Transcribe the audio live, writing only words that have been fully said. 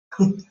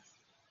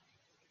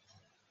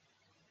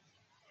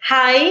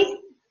Hi,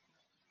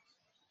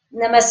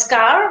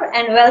 namaskar,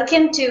 and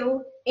welcome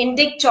to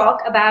Indic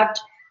Talk about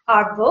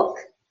our book,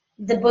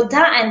 The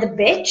Buddha and the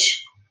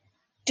Bitch,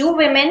 Two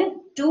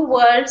Women, Two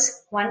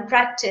Worlds, One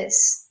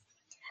Practice.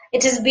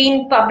 It has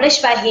been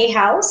published by Hay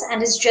House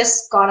and has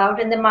just got out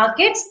in the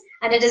markets,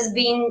 and it has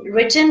been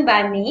written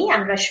by me,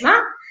 I'm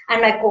Rashma,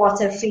 and my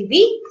co-author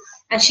Phoebe,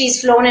 and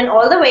she's flown in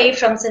all the way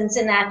from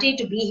Cincinnati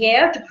to be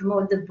here to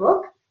promote the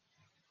book.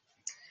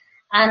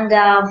 And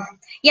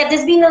yeah,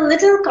 there's been a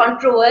little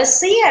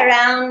controversy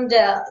around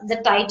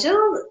the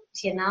title.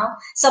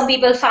 Some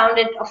people found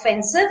it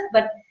offensive,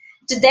 but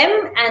to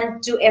them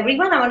and to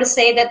everyone, I want to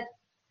say that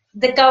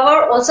the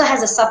cover also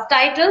has a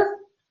subtitle,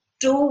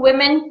 Two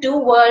Women, Two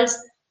Worlds,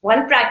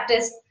 One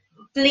Practice.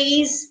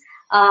 Please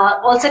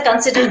also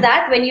consider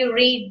that when you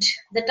read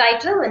the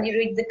title, when you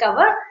read the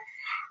cover.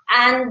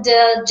 And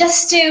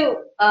just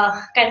to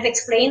kind of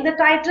explain the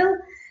title,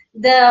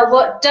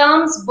 the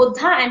terms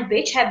Buddha and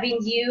bitch have been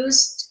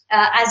used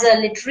as a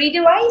literary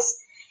device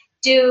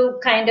to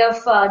kind of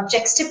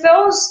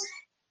juxtapose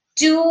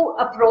two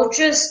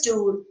approaches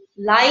to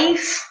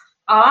life,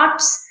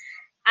 arts,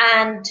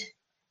 and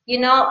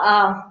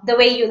the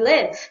way you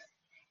live.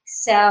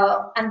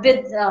 So, and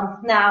with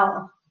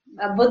now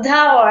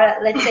Buddha,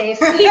 or let's say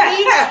Phoebe,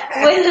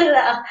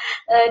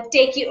 will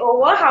take you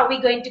over how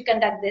we're going to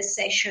conduct this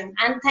session.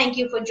 And thank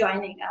you for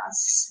joining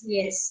us.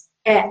 Yes.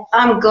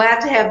 I'm glad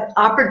to have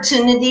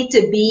opportunity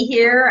to be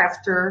here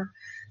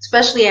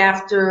especially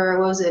after,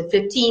 what was it,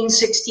 15,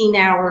 16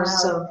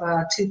 hours of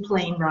 2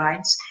 plane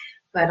rides.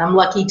 But I'm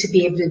lucky to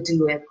be able to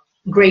do it.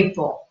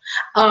 Grateful.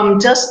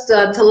 Just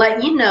to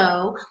let you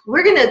know,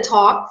 we're going to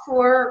talk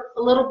for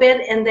a little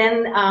bit, and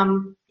then,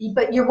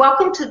 but you're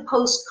welcome to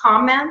post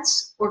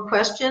comments or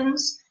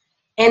questions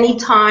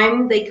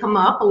anytime they come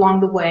up along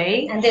the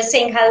way. And they're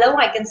saying hello.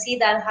 I can see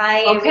that.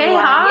 Hi, okay,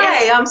 everyone.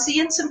 Hi. Yes. I'm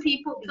seeing some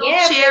people.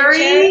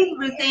 Cherry,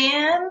 Ruth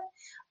Ann.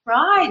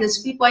 Right,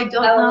 there's people I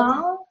don't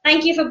know.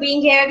 Thank you for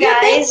being here, guys. Yeah,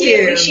 thank you.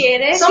 We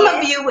appreciate it. Some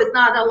of you with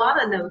not a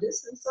lot of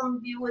notice, and some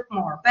of you with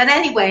more. But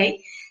anyway,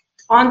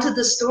 on to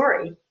the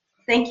story.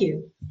 Thank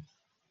you.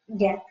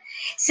 Yeah.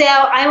 So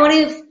I want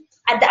to,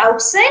 at the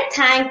outset,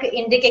 thank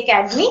Indic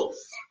Academy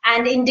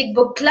and Indic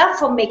Book Club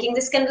for making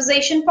this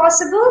conversation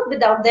possible.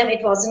 Without them,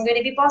 it wasn't going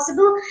to be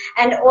possible.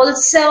 And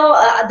also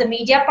the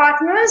media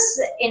partners,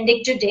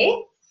 Indic Today.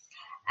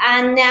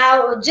 And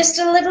now just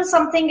a little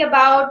something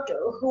about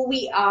who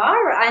we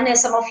are. I know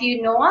some of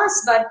you know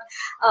us, but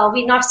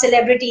we're not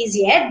celebrities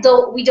yet,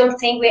 though we don't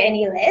think we're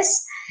any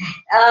less.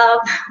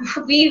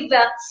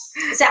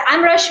 So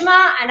I'm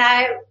Rashma, and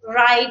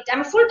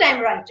I'm a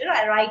full-time writer.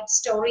 I write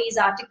stories,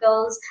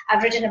 articles.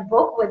 I've written a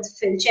book with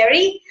Phil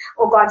Cherry,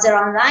 Oh Gods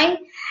Are Online.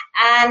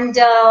 And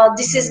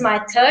this is my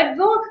 3rd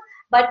book.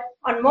 But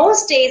on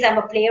most days, I'm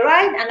a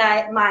playwright,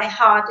 and my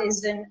heart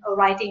is in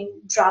writing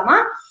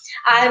drama.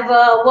 I've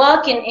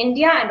worked in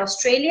India and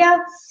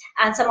Australia,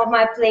 and some of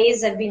my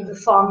plays have been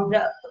performed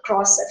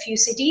across a few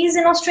cities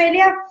in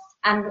Australia,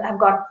 and I've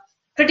got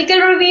critical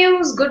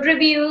reviews, good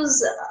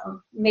reviews,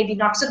 maybe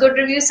not so good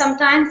reviews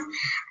sometimes,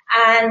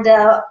 and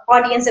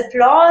audience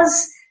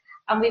applause.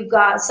 And we've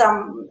got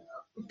some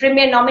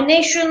premiere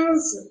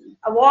nominations,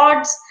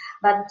 awards,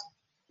 but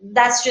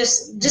that's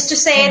just to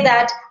say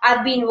that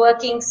I've been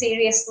working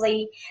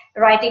seriously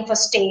writing for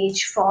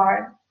stage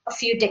for a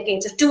few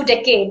decades, or 2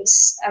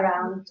 decades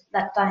around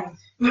that time.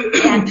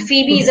 And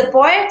Phoebe is a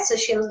poet, so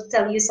she'll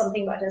tell you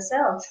something about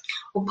herself.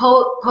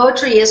 Well,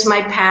 poetry is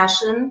my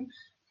passion.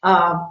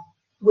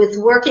 With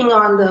working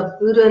on the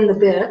Buddha and the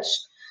Bitch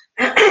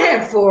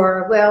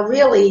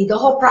really, the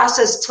whole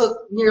process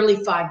took nearly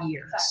 5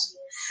 years.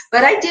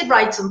 But I did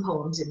write some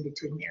poems in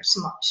between there,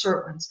 some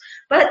short ones.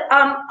 But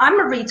I'm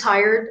a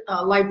retired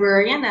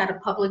librarian at a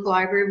public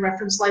library,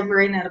 reference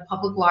librarian at a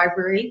public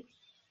library.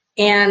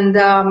 And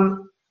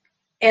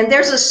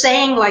there's a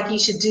saying, like, you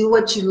should do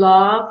what you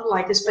love,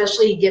 like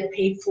especially you get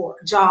paid for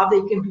a job that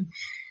you can be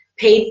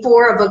paid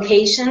for, a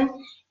vocation.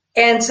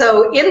 And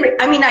so,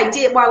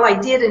 while I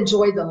did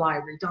enjoy the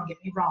library, don't get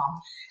me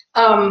wrong.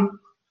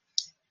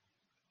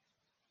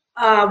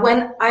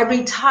 When I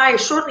retired,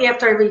 shortly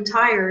after I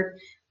retired,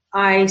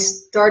 I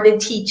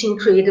started teaching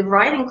creative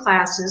writing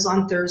classes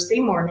on Thursday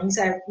mornings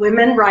at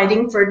Women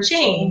Writing for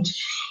Change.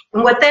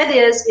 And what that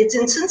is, it's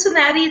in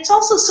Cincinnati. It's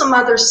also some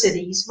other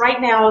cities. Right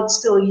now, it's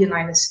still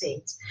United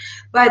States.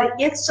 But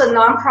it's a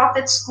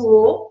nonprofit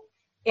school,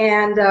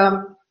 and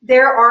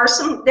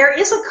there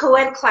is a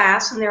co-ed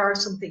class, and there are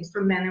some things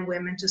for men and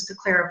women, just to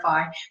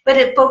clarify. But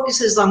it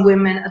focuses on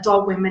women,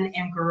 adult women,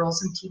 and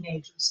girls and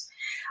teenagers.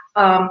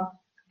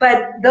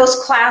 But those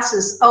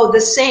classes, the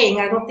saying,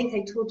 I don't think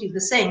I told you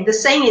the saying. The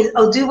saying is,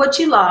 do what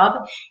you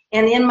love.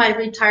 And in my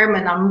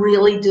retirement, I'm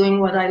really doing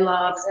what I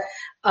love,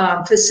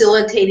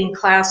 facilitating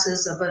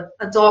classes of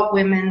adult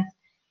women,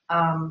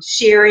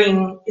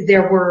 sharing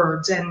their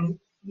words and,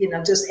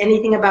 just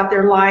anything about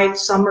their life.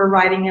 Some are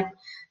writing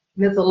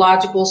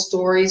mythological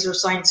stories or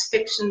science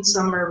fiction.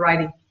 Some are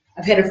writing.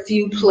 I've had a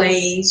few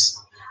plays.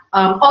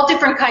 all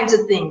different kinds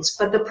of things.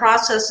 But the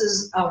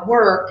processes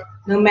work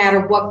no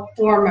matter what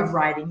form of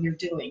writing you're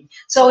doing.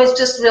 So it's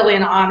just really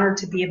an honor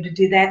to be able to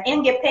do that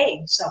and get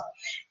paid. So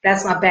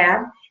that's not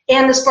bad.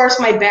 And as far as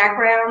my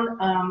background,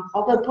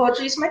 although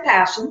poetry is my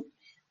passion,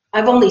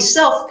 I've only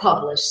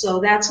self-published, so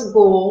that's a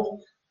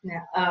goal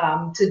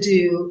to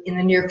do in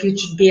the near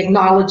future, to be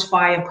acknowledged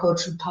by a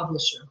poetry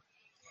publisher.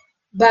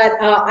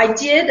 But I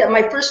did,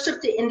 my first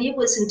trip to India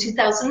was in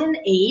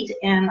 2008,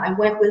 and I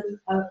went with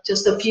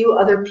just a few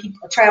other people,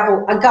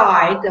 a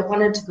guide that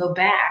wanted to go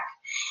back.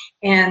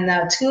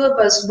 And two of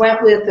us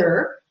went with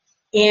her,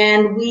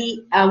 and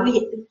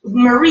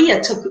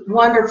Maria took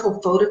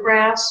wonderful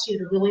photographs. She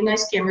had a really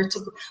nice camera,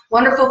 took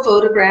wonderful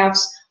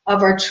photographs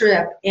of our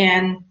trip.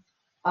 And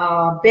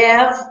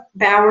Bev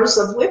Bowers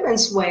of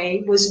Women's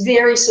Way was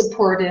very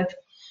supportive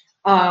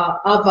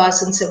of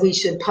us and said we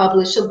should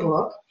publish a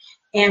book.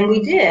 And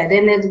we did,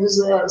 and it was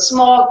a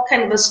small,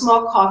 kind of a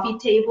small coffee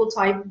table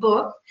type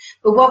book.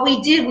 But what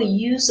we did, we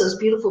used those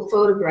beautiful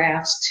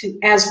photographs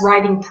as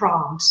writing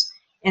prompts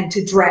and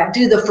to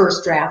do the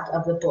first draft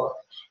of the book.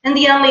 And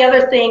the only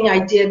other thing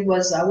I did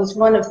was I was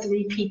one of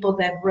 3 people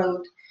that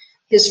wrote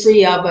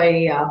history of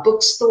a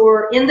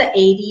bookstore in the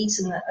 80s,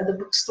 and the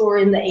bookstore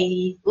in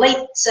the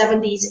late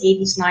 70s,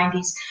 80s,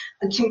 90s,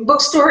 a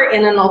bookstore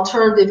and an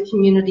alternative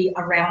community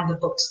around the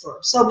bookstore.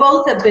 So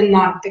both have been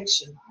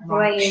nonfiction.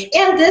 Right.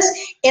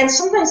 And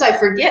sometimes I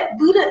forget,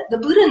 The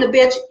Buddha and the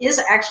Bitch is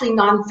actually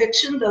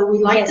nonfiction, though we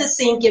like to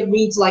think it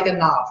reads like a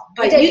novel.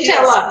 But you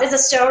tell us. It's a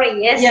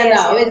story, yes. Yeah,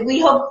 yes, no, we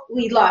hope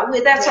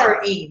that's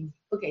our aim.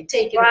 Okay,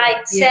 take it right.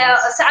 away.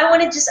 Yes. So I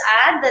want to just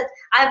add that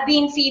I've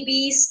been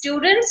Phoebe's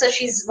student, so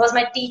she was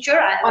my teacher.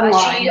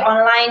 She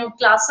online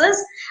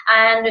classes,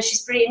 and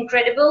she's pretty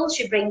incredible.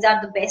 She brings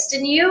out the best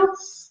in you.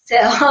 So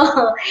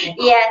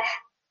yeah.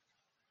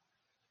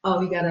 Oh,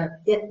 we gotta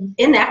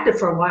inactive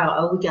for a while.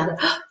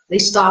 Oh, they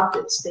stopped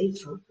it. Stay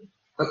focused.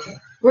 Okay,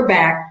 we're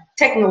back.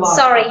 Technological.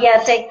 Sorry,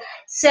 yeah.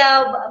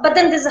 But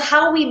then this is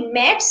how we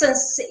met.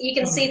 Since you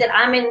can see that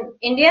I'm in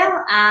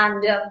India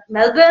and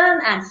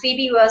Melbourne, and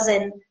Phoebe was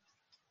in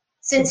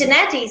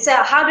Cincinnati. So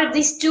how did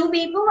these 2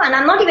 people, and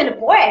I'm not even a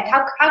poet,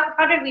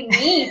 how did we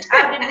meet?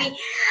 How did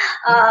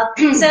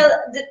we, so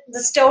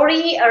the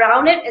story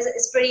around it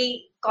is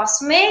pretty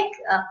cosmic.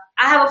 I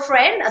have a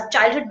friend, a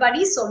childhood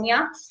buddy,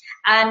 Sonia,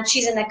 and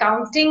she's an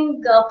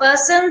accounting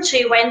person.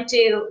 She went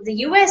to the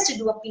US to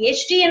do a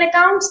PhD in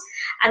accounts,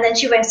 and then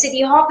she went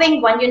city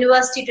hopping, one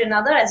university to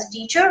another as a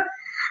teacher.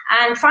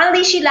 And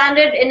finally she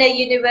landed in a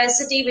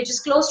university which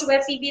is close to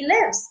where Phoebe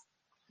lives.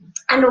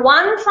 And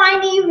one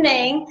fine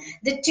evening,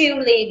 the 2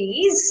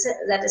 ladies,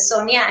 that is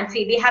Sonia and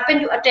Phoebe,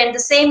 happened to attend the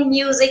same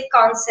music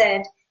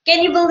concert.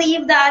 Can you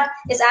believe that?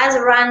 It's as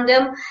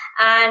random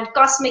and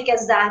cosmic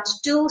as that.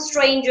 2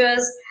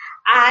 strangers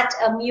at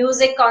a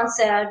music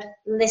concert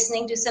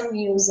listening to some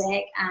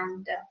music,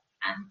 and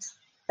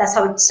that's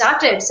how it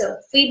started. So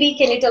Phoebe,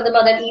 can you tell them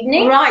about that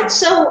evening? Right.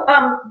 So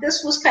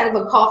this was kind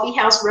of a coffee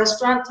house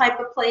restaurant type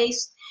of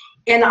place.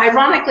 And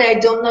ironically, I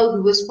don't know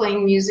who was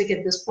playing music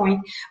at this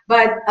point,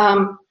 but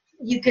I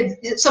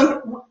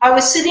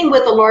was sitting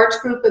with a large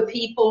group of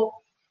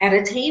people at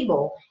a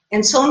table,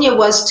 and Sonia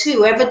was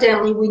too.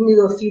 Evidently, we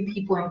knew a few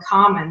people in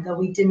common, though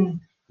we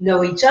didn't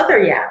know each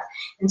other yet.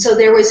 And so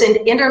there was an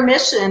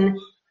intermission,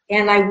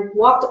 and I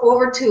walked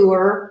over to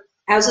her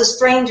as a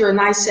stranger, and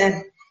I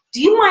said,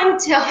 "Do you mind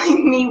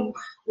telling me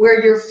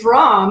where you're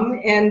from?"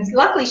 And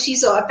luckily,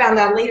 I found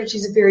out later,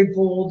 she's a very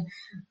bold,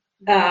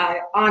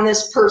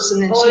 honest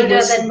person, and older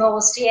than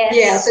most. Yes.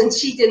 Yes, and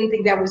she didn't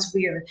think that was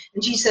weird.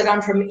 And she said,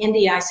 "I'm from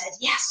India." I said,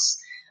 "Yes."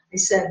 I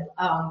said,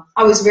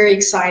 I was very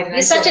excited.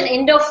 You're such an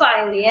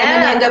Indophile, yeah.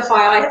 I'm an Indophile.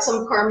 I had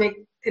some karmic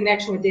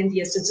connection with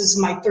India since this is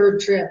my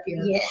 3rd trip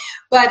here. Yeah.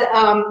 But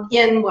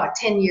in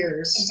 10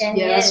 years? In 10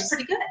 years. That's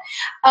pretty good.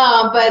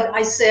 But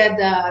I said,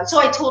 so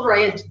I told her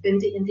I had been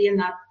to India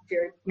not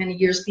very many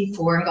years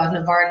before and got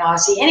to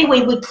Varanasi.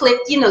 Anyway, we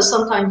clicked,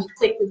 sometimes you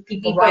click with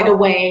people right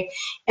away,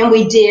 and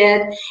we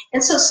did.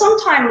 And so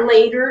sometime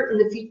later in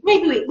the future,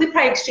 maybe we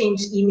probably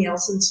exchanged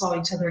emails and saw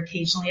each other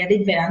occasionally at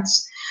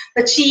events.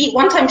 But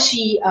one time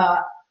she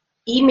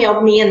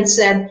emailed me and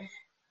said,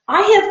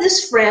 "I have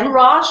this friend,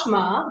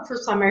 Rashma," the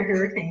first time I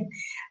heard her name.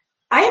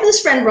 "I have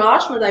this friend,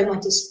 Rashma, that I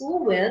went to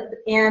school with,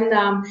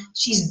 and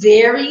she's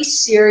very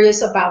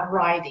serious about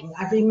writing."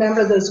 I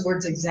remember those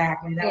words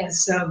exactly. That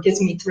was gives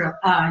me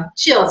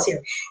chills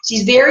here.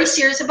 She's very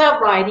serious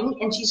about writing,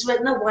 and she's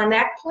written a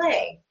 1-act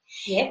play.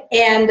 Yeah.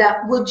 And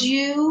would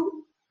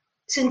you,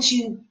 since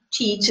you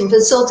teach and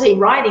facilitate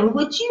writing,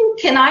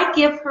 can I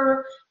give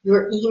her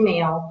your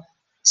email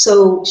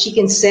so she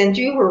can send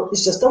you her?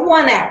 It's just a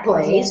 1-act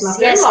play. Yes, it's not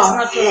very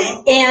long. It's not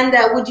long.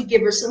 And would you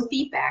give her some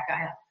feedback?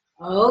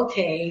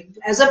 Okay,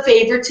 as a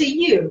favor to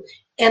you.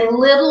 And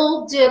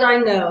little did I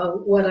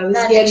know what I was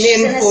getting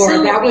in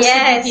for. That was the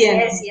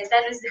beginning. Yes,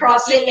 that was the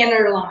Across beginning.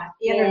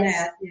 the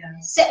internet.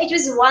 Yes. So it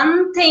was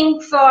one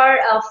thing for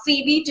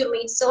Phoebe to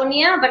meet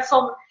Sonia,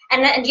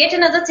 and yet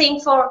another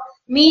thing for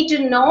me to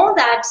know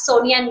that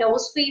Sonia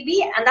knows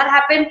Phoebe, and that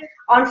happened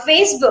on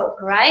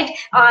Facebook, right?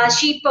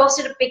 She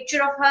posted a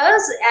picture of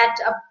hers at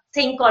a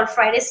thing called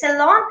Friday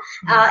Salon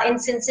in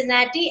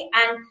Cincinnati,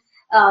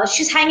 and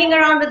she's hanging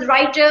around with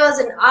writers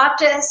and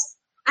artists.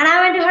 And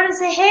I went to her and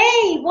say,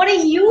 hey, what are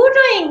you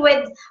doing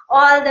with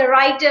all the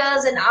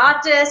writers and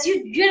artists?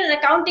 You're an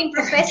accounting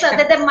professor.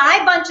 They're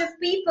my bunch of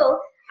people.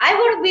 I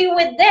want to be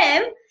with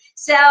them.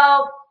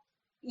 So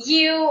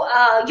you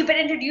better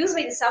introduce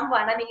me to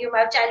someone. I mean, you're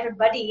my childhood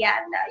buddy, and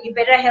you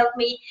better help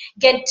me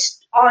get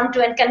on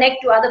to and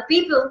connect to other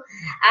people.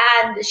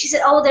 And she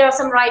said, oh, there are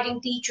some writing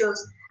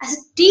teachers. I said,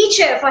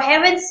 teacher, for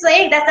heaven's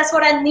sake, that's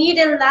what I need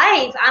in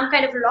life. I'm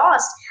kind of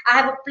lost. I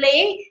have a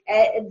play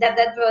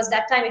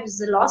that time it was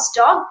The Lost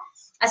Dog.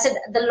 I said,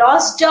 The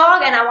Lost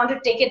Dog, and I want to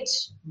take it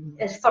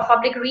for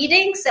public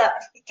reading. So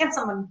can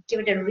someone give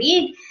it a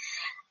read?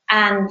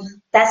 And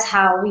that's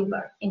how we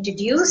were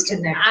introduced.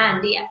 And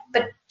yeah,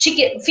 but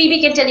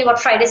Phoebe can tell you what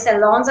Friday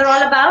Salons are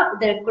all about.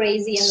 They're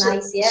crazy and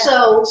nice, yeah.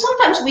 So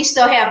sometimes we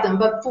still have them,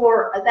 but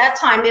for that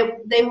time,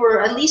 they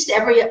were at least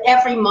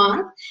every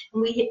month.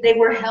 And they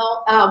were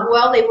held.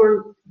 They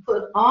were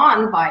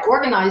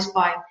organized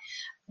by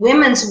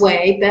Women's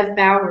Way, Bev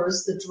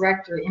Bowers, the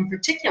director in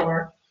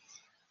particular.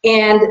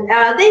 And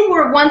they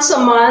were once a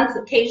month,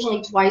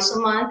 occasionally twice a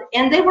month,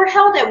 and they were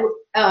held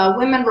at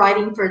Women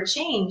Writing for a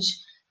Change.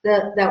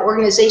 That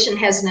organization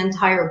has an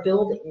entire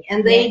building,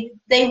 and they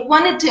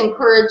wanted to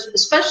encourage,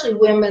 especially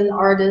women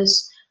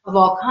artists of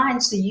all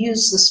kinds, to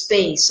use the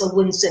space so it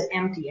wouldn't sit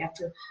empty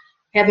after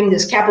having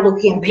this capital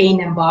campaign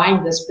and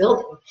buying this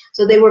building.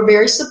 So they were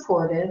very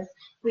supportive.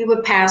 We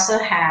would pass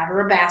a hat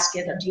or a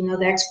basket, do you know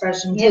the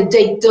expression, to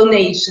take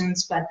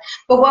donations. But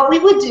what we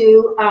would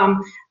do,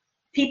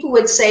 people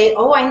would say,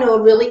 oh, I know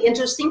a really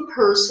interesting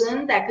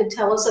person that could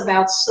tell us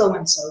about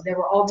so-and-so. They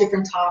were all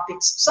different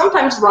topics,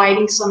 sometimes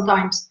writing,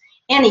 sometimes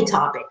any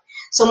topic.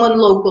 Someone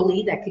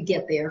locally that could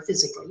get there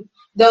physically.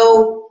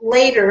 Though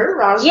later,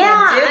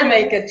 Rajna did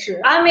make a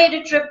trip. I made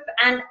a trip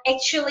and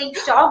actually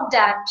talked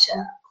at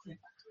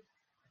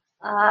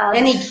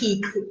any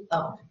key.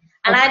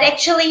 And I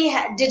actually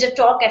did a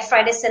talk at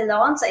Friday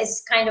Salon, so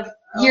it's kind of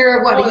a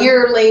year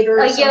later.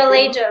 A year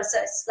later, so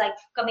it's like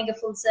coming a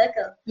full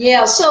circle.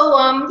 Yeah. So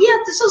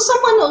so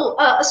someone will,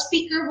 a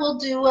speaker will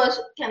do a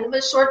kind of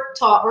a short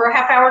talk or a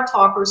half-hour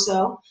talk or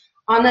so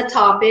on the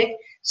topic.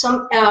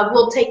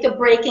 We'll take a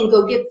break and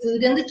go get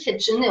food in the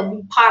kitchen. It'll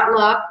be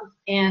potluck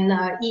and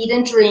eat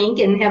and drink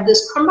and have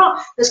this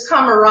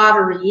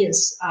camaraderie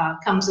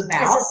comes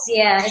about.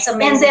 It's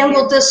amazing. And then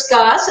we'll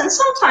discuss. And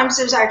sometimes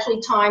there's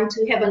actually time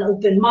to have an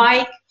open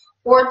mic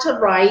or to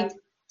write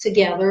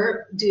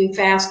together, do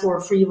fast or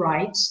free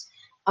writes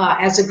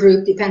as a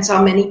group. Depends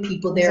how many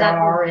people there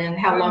are and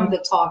how long the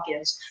talk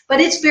is. But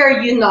it's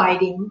very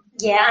uniting.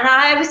 Yeah, and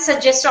I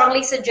would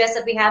strongly suggest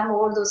that we have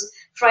more of those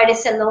Friday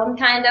Salon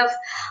kind of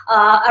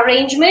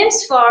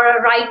arrangements for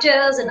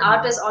writers and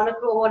artists all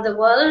over the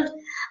world,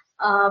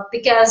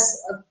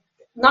 because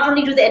not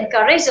only do they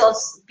encourage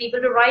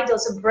people to write, they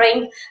also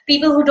bring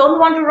people who don't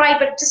want to write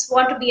but just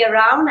want to be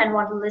around and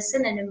want to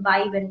listen and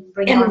imbibe and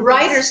bring. And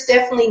writers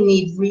definitely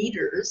need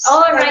readers.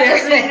 Oh,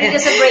 writers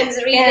brings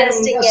readers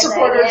and together,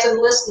 supporters and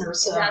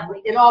listeners. So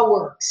it all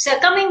works. So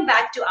coming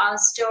back to our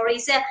story,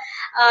 so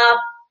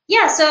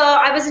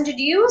I was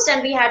introduced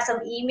and we had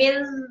some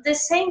email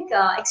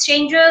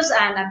exchanges,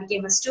 and I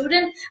became a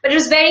student. But it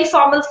was very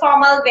formal,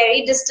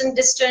 very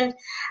distant.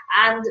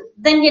 And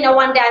then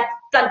one day I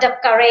plugged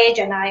up courage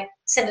and I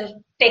sent a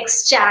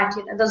text chat,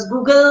 those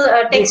Google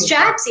text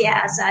chats.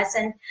 Yes, I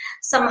sent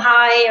some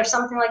hi or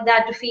something like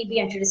that to Phoebe,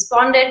 and she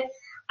responded,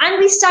 and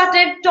we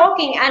started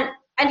talking. And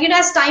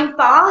as time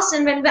passed,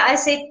 and when I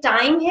say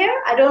time here,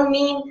 I don't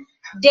mean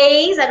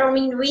days, I don't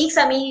mean weeks,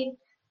 I mean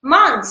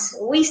months.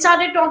 We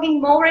started talking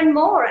more and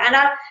more, and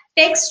our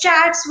text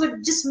chats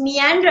would just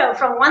meander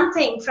from one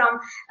thing, from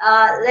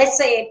let's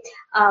say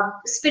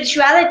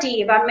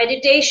spirituality, about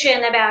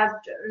meditation, about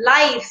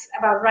life,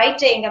 about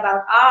writing,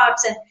 about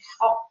arts,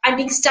 and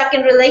being stuck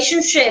in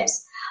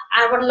relationships,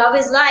 and what love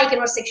is like, and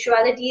what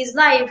sexuality is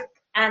like,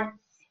 and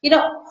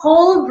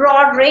whole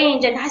broad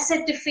range. And I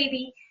said to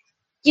Phoebe,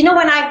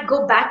 when I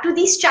go back to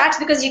these chats,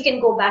 because you can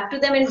go back to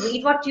them and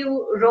read what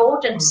you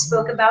wrote and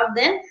spoke about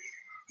then,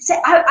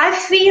 I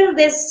feel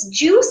there's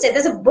juice there.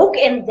 There's a book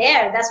in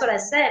there. That's what I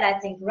said, I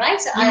think,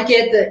 right? So you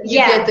get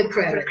the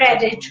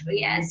credit.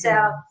 Yeah.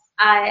 So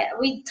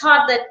we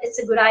thought that it's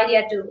a good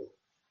idea to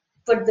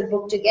put the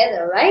book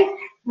together, right?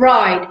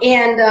 Right.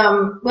 And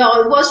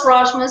it was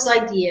Rajma's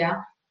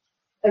idea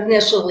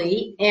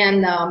initially,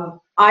 and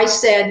I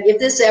said, if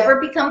this ever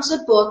becomes a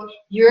book,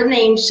 your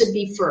name should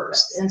be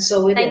first. And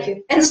so it is. Thank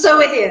you. And so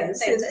it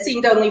is. It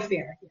seemed only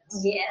fair.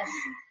 Yes.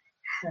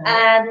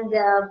 And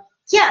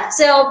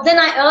so then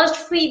I urged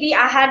Phoebe.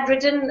 I had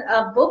written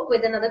a book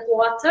with another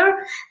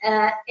co-author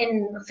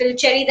in Phil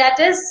Cherry, that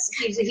is.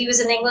 He was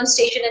in England,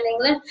 stationed in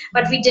England,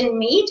 but we didn't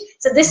meet.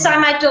 So this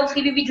time I told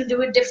Phoebe we will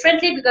do it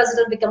differently because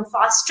it'll become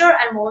faster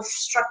and more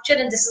structured,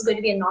 and this is going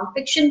to be a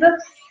non-fiction book.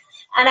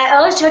 And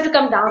I urged her to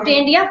come down to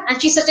India,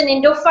 and she's such an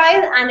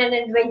Indophile and an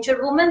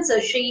adventure woman, so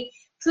she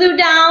flew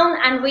down,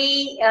 and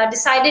we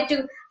decided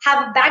to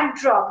have a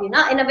backdrop,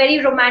 in a very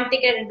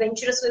romantic and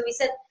adventurous way. We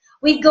said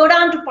we'd go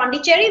down to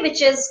Pondicherry,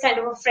 which is kind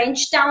of a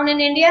French town in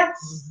India,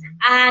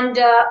 and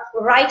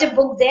write a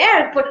book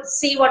there,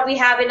 see what we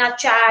have in our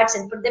charts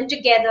and put them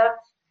together.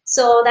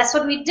 So that's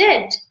what we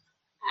did.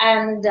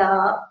 And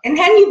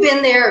had you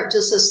been there,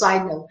 just a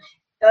side note,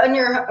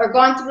 or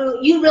gone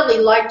through, you really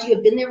liked, you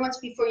had been there once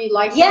before, you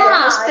liked your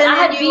husband, I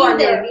had been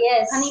there,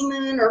 yes.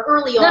 honeymoon or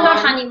early on? No, not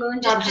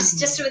honeymoon,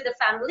 just with the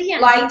family.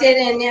 And liked it,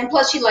 and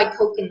plus you like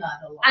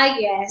coconut a lot.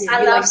 Yes,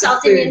 I love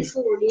South Indian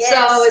food, yes.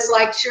 So it's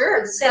like,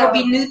 sure, it'll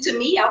be new to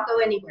me, I'll go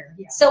anywhere.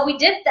 Yeah. So we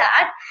did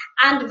that,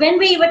 and when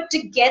we were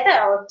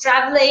together,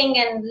 traveling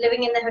and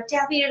living in the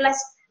hotel, we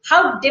realized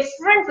how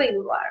different we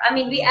were. I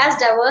mean, we as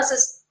diverse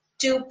as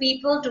two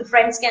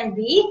friends can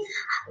be.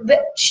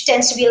 She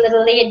tends to be a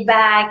little laid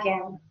back,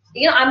 and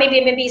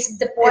maybe it's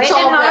the poet in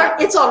her.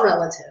 It's all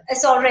relative.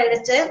 It's all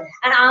relative,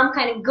 and I'm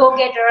kind of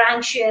go-getter,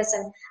 anxious,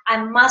 and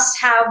I must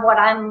have what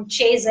I'm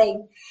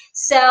chasing.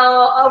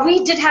 So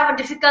we did have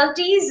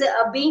difficulties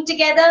being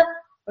together,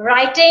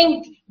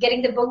 writing,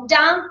 getting the book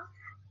down.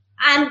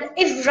 And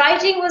if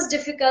writing was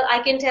difficult, I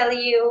can tell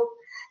you,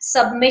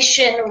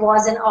 submission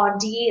was an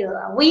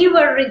ordeal. We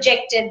were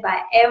rejected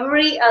by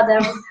every other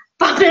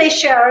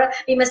publisher,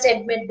 we must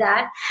admit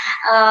that,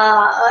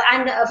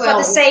 and for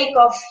the sake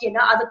of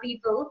other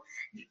people.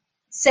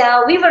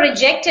 So we were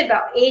rejected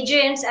by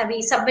agents, and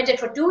we submitted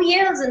for 2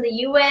 years in the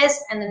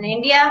US and in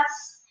India.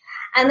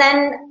 And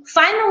then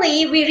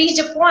finally we reached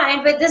a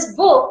point where this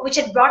book, which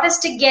had brought us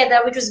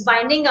together, which was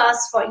binding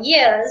us for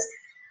years,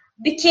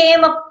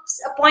 became a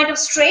point of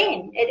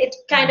strain. It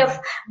kind of,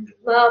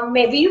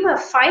 maybe we were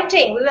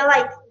fighting. We were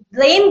like,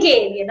 blame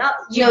game, maybe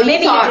you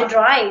did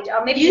right,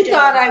 or maybe you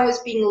thought I was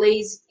being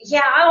lazy.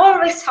 Yeah, I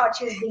always thought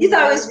you was being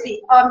lazy.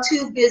 You thought I'm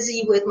too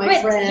busy with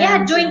my friends.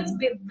 Yeah, doing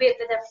with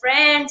their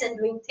friends and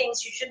doing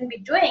things you shouldn't be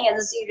doing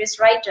as a serious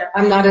writer.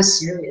 I'm not as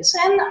serious,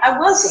 and I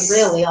wasn't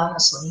really,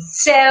 honestly.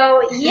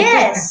 So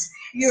yes,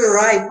 you're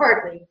right,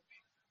 partly.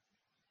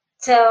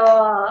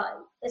 So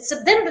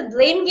then the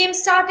blame game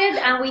started,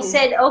 and we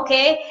said,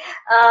 okay,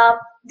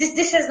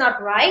 this is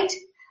not right.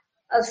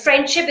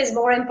 Friendship is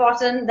more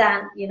important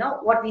than,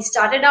 what we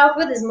started out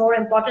with is more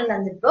important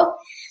than the book.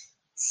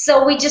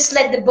 So we just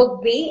let the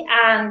book be,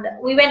 and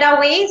we went our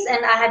ways,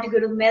 and I had to go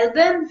to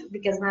Melbourne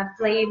because I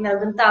play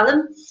Melbourne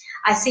Talam.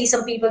 I see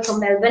some people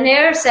from Melbourne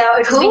here, so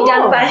it was being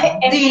done by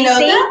MTC. Do you know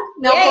that?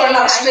 Melbourne,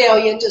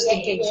 Australia, just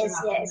in case you're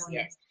not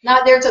familiar.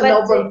 Now there's a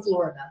Melbourne,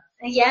 Florida.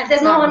 Yeah,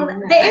 there's no one.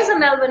 There is a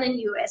Melbourne in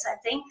US, I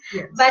think,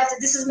 but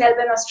this is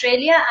Melbourne,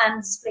 Australia, and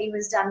this play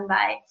was done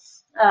by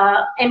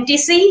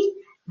MTC.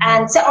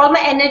 And so all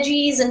my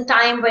energies and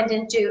time went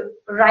into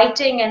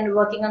writing and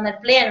working on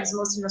that play, and it was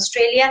most in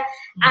Australia.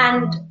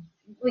 And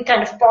we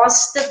kind of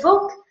paused the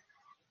book,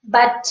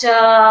 but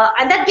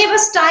and that gave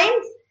us time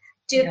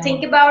to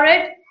think about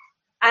it.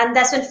 And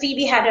that's when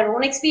Phoebe had her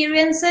own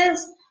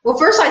experiences. Well,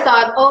 first I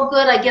thought, oh,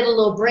 good, I get a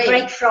little break.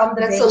 Break from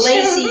the That's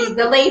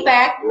the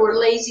layback or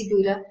lazy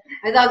Buddha.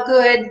 I thought,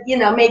 good,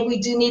 maybe we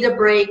do need a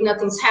break.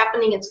 Nothing's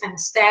happening. It's kind of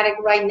static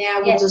right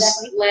now. We'll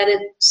just let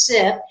it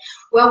sit.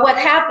 Well, what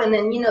happened,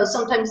 and,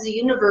 sometimes the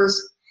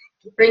universe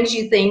brings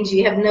you things.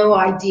 You have no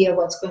idea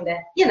what's going to,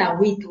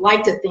 we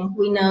like to think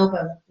we know,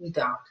 but we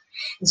don't.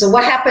 And so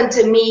what happened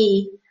to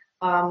me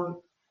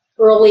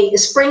early,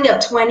 spring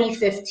of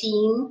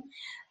 2015,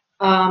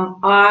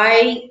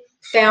 I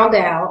found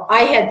out,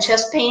 I had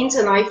chest pains,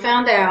 and I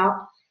found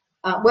out,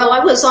 I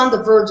was on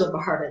the verge of a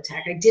heart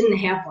attack. I didn't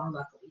have one,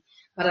 luckily.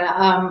 But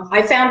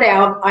I found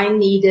out I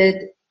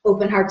needed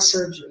open heart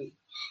surgery.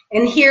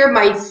 And here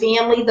my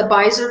family, the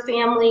Beiser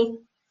family,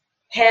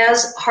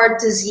 has heart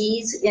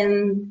disease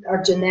in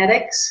our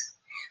genetics.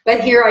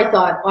 But here I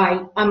thought,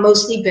 I'm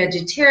mostly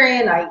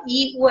vegetarian. I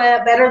eat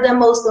better than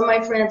most of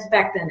my friends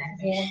back then.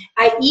 Yeah.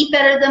 I eat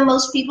better than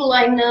most people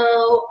I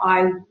know.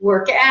 I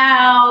work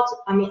out.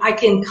 I mean, I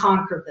can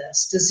conquer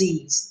this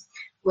disease.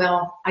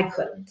 Well, I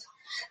couldn't.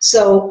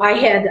 So I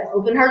had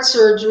open heart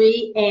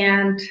surgery,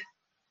 and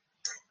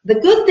the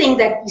good thing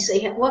that you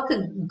say, what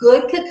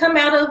good could come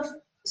out of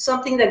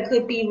something that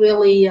could be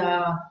really,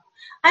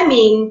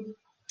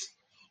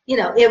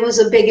 it was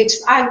a big,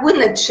 I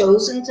wouldn't have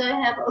chosen to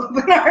have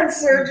open heart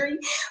surgery,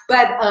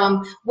 but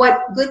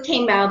what good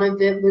came out of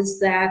it was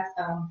that,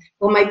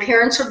 my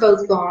parents are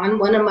both gone.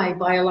 One of my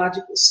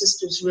biological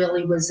sisters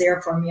really was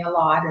there for me a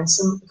lot, and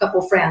a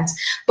couple friends.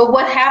 But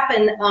what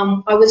happened,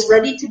 I was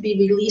ready to be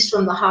released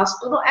from the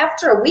hospital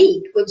after a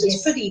week, which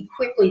is pretty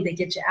quickly they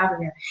get you out of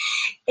there.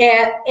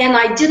 And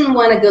I didn't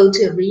want to go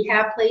to a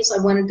rehab place.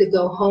 I wanted to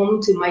go home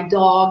to my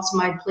dogs,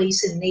 my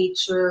place in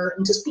nature,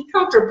 and just be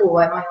comfortable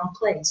at my own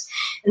place.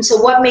 And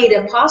so what made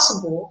it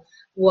possible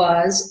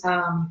was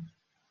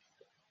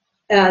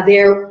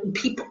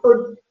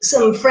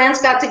some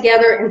friends got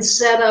together and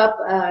set up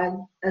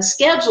a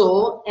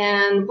schedule,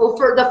 and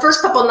for the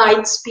first couple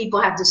nights, people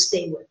had to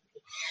stay with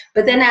me.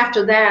 But then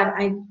after that,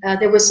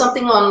 there was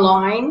something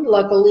online,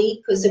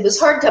 luckily, because it was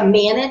hard to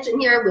manage in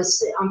here. It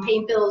was on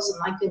pain pills,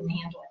 and I couldn't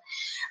handle it.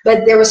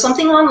 But there was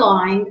something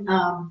online,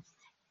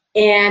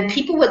 And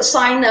people would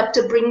sign up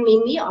to bring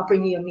me meal. I'll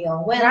bring you a meal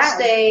on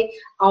Wednesday.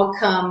 I'll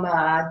come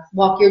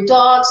walk your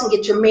dogs and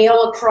get your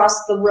mail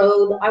across the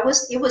road.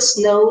 It was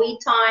snowy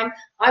time.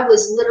 I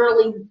was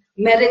literally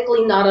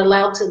medically not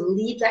allowed to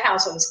leave the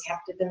house. I was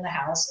captive in the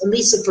house, at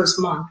least the first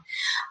month.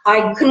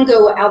 I couldn't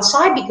go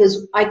outside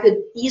because I could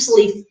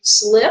easily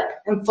slip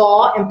and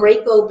fall and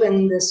break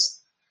open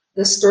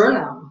the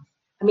sternum.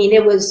 I mean,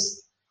 it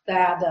was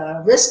that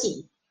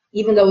risky,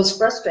 even though it was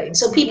frustrating.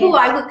 So people,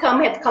 I would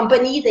come, have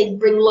company, they'd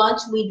bring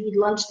lunch, we'd eat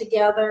lunch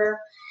together.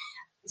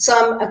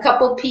 A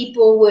couple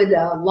people would,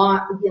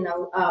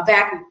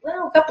 vacuum.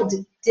 Well, a couple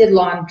did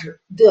laundry,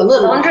 do a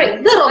little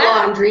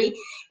laundry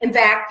and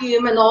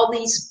vacuum and all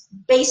these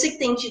basic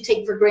things you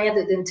take for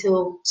granted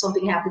until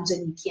something happens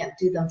and you can't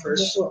do them for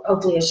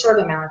hopefully a short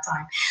amount of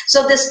time.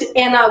 So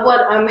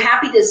what I'm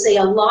happy to say,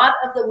 a lot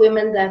of the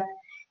women that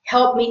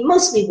helped me,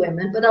 mostly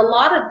women, but a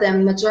lot of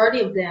them,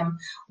 majority of them,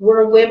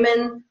 were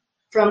women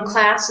from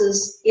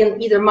classes in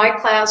either my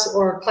class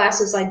or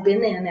classes I've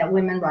been in at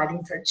Women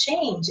Writing for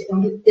Change.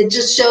 And it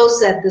just shows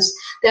that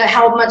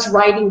how much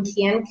writing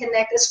can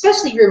connect,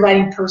 especially if you're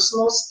writing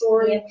personal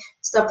story,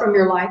 stuff from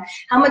your life,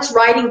 how much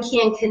writing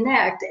can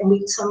connect.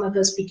 And some of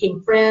us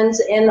became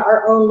friends in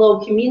our own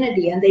little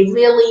community, and they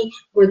really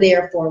were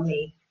there for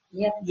me.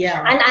 Yep.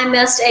 Yeah. And I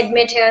must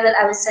admit here that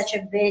I was such a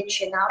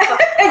bitch,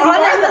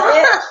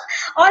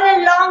 all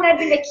along I've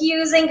been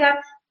accusing her.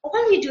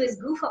 All you do is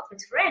goof up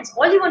with friends.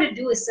 All you want to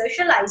do is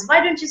socialize. Why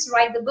don't you just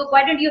write the book?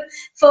 Why don't you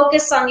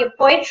focus on your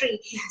poetry?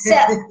 So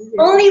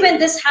only when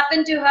this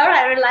happened to her,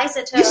 I realized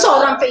that you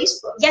saw it on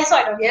Facebook. Yes,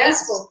 I saw it on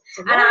Facebook.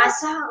 And I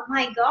saw, oh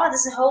my God,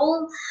 this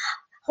whole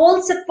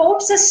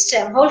support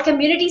system, whole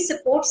community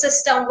support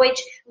system,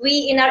 which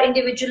we in our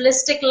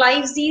individualistic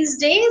lives these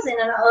days, in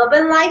our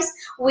urban lives,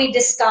 we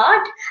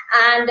discard.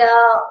 And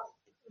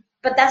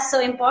but that's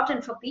so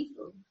important for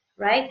people,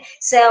 right?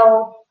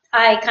 So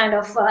I kind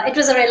of, it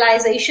was a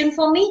realization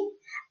for me.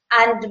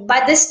 And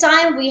by this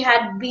time, we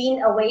had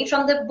been away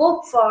from the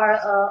book for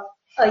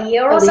a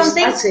year or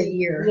something. That's a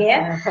year.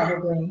 Yeah,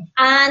 probably.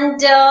 And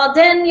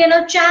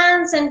then,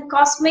 chance and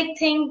cosmic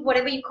thing,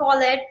 whatever you call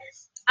it,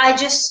 I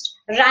just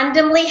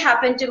randomly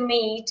happened to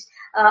meet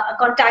a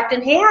contact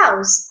in Hay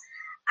House.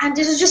 And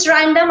it was just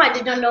random. I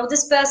did not know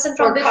this person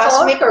from before.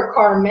 Cosmic or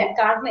karmic?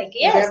 Karmic,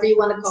 yes. Whatever you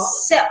want to call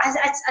it. So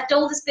I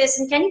told this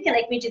person, can you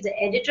connect me to the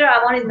editor?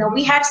 I wanted to know.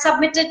 We had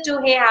submitted to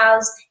Hay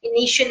House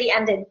initially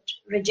and they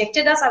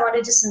rejected us. I wanted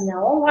to just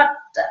know what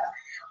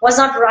was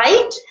not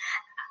right.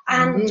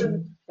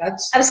 And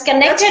I was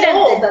connected.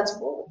 That's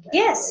bold.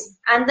 Yes.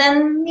 And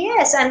then,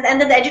 And then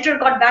the editor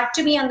got back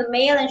to me on the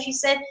mail and she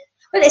said,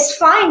 well, it's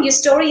fine. Your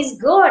story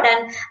is good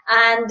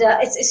and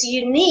it's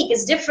unique.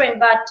 It's different,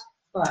 but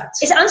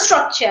it's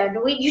unstructured.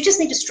 You just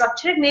need to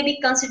structure it, maybe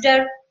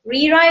consider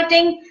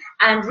rewriting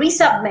and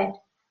resubmit.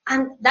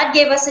 And that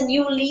gave us a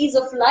new lease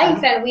of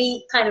life, and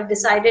we kind of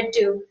decided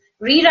to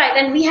rewrite.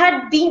 And we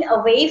had been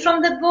away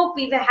from the book.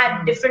 We've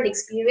had different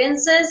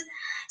experiences.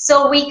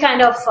 So we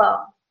kind of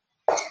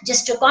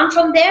just took on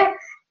from there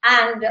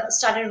and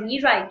started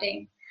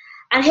rewriting.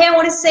 And here I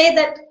want to say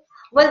that,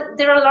 well,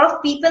 there are a lot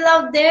of people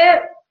out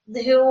there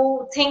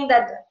who think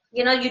that,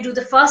 you do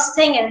the first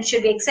thing and it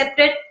should be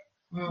accepted.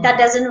 That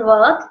doesn't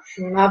work.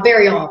 Not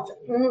very often.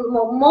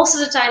 Most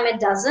of the time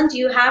it doesn't.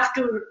 You have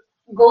to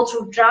go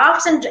through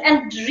drafts and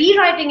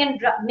rewriting and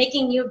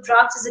making new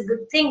drafts is a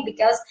good thing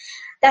because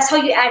that's how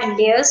you add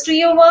layers to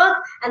your work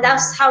and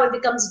that's how it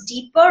becomes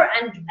deeper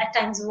and at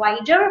times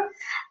wider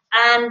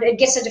and it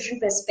gets a different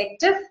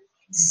perspective.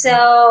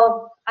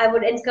 So I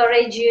would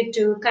encourage you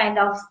to kind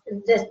of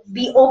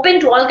be open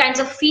to all kinds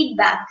of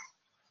feedback.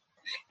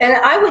 And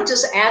I would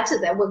just add to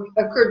that, what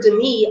occurred to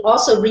me,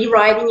 also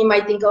rewriting, you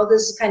might think, oh,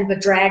 this is kind of a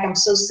drag. I'm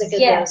so sick of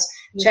this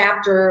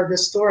chapter or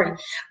this story.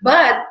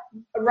 But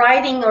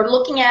writing or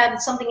looking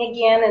at something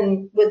again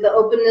and with the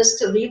openness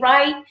to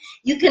rewrite,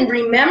 you can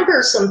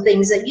remember some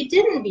things that you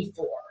didn't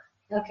before.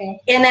 Okay.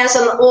 And as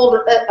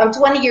I'm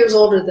 20 years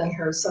older than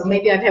her, so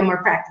maybe I've had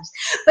more practice.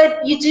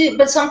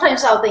 But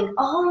sometimes I'll think,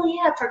 oh,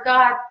 yeah,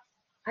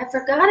 I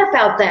forgot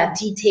about that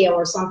detail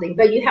or something.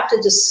 But you have to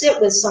just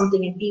sit with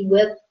something and be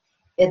with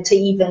it to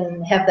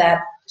even have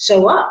that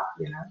show up,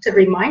 to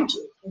remind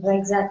you.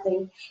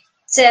 Exactly.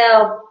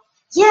 So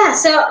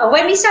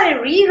when we started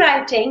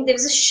rewriting, there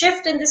was a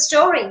shift in the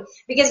story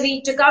because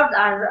we took out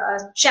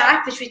our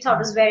chat, which we thought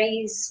was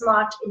very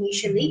smart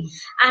initially,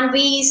 and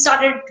we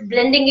started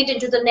blending it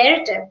into the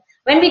narrative.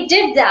 When we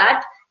did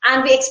that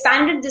and we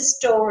expanded the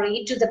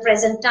story to the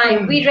present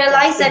time, we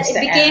realized that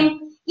it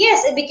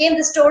became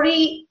the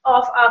story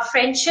of our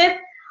friendship,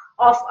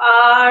 of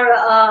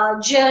our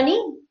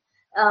journey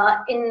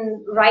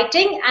in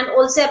writing, and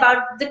also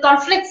about the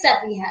conflicts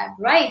that we had,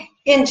 right?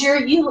 And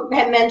Jerry, you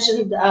had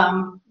mentioned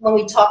when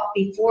we talked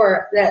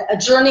before that a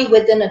journey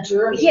within a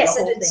journey. Yes,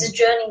 it's a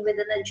journey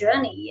within a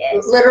journey.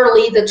 Yes,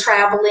 literally the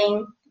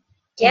traveling,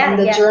 and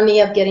the journey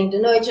of getting to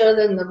know each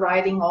other, and the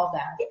writing, all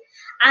that.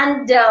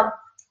 And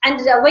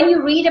when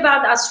you read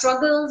about our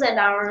struggles and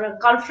our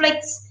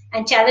conflicts,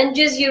 and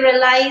challenges, you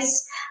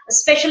realize,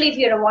 especially if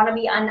you're a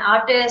wannabe an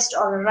artist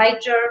or a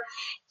writer,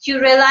 you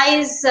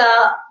realize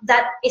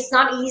that it's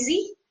not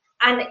easy.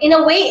 And in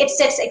a way, it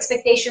sets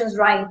expectations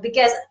right,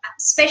 because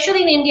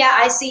especially in India,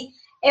 I see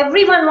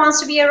everyone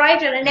wants to be a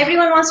writer and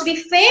everyone wants to be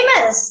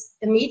famous.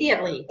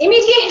 Immediately.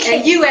 Immediately.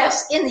 In the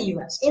U.S. In the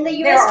U.S. In the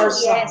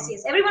US,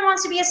 yes. Everyone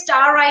wants to be a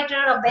star writer,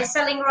 a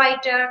best-selling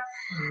writer.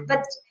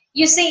 But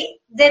you see,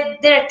 there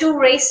are two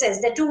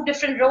races, there are two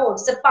different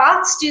roads. The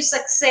paths to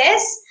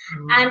success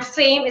and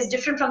fame is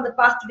different from the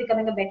path to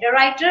becoming a better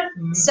writer.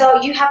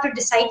 So you have to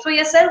decide for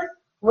yourself,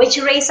 which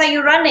race are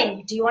you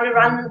running? Do you want to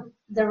run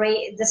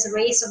this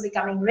race of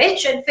becoming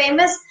rich and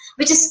famous,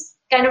 which is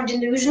kind of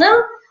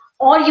delusional,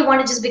 or you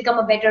want to just become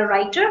a better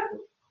writer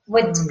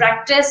with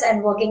practice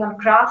and working on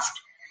craft?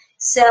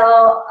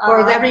 So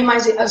or that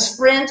reminds me, a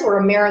sprint or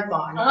a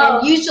marathon.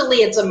 And usually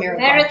it's a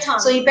marathon.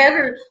 So you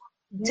better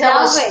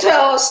tell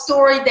a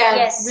story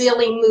that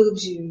really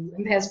moves you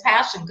and has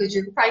passion, because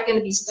you're probably going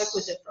to be stuck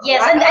with it for a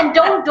while. And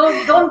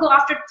don't go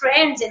after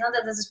trends. You know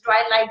that there's a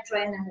Twilight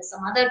trend and there's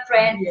some other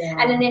trend.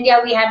 And in India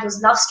we had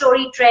those love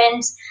story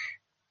trends.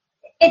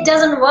 It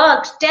doesn't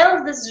work.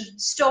 Tell this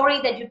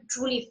story that you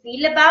truly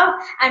feel about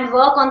and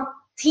work on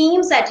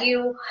themes that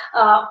you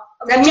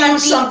that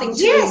means something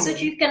to you.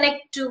 That you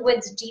connect to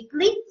with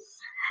deeply.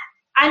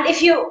 And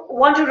if you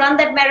want to run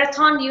that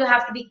marathon, you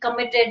have to be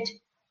committed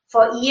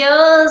for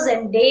years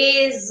and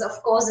days.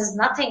 Of course, there's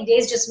nothing.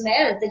 Days just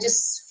melt. They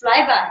just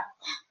fly by,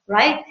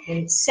 right?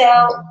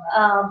 So,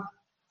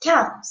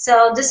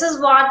 so this is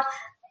what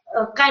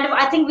kind of,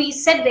 I think we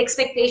set the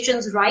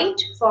expectations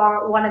right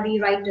for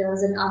wannabe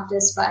writers and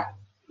artists by,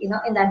 in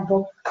that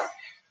book.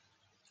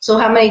 So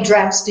how many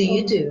drafts do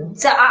you do?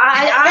 So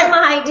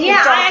I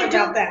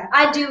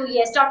do,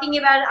 yes. Talking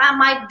about, I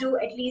might do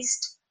at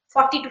least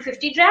 40 to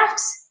 50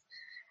 drafts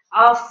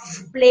of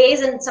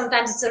plays, and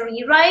sometimes it's a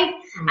rewrite,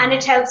 and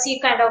it helps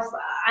you kind of,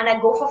 and I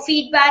go for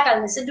feedback, I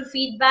listen to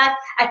feedback.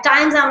 At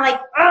times I'm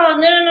like, oh,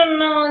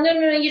 no,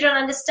 you don't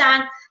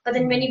understand. But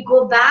then when you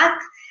go back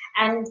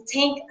and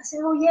think, I say,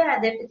 oh yeah,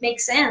 that it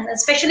makes sense.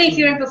 Especially if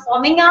you're in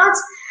performing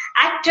arts,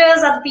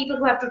 actors are the people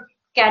who have to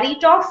carry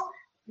it off.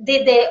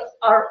 They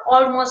are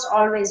almost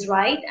always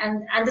right,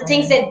 and the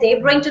things that they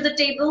bring to the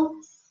table,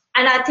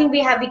 and I think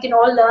we can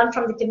all learn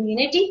from the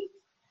community.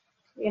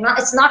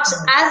 It's not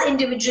as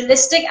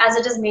individualistic as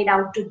it is made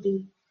out to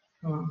be,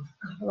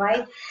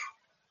 right?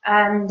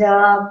 And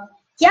of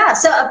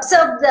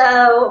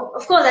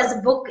course, as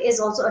the book is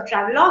also a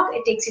travelogue,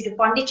 it takes you to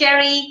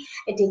Pondicherry,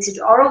 it takes you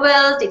to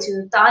Auroville, it takes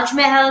you to Taj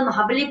Mahal,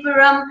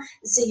 Mahabalipuram,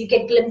 so you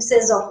get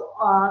glimpses of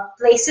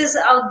places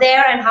out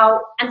there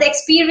and the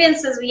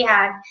experiences we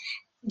had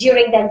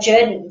during that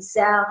journey.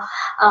 So,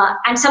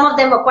 and some of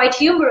them were quite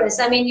humorous.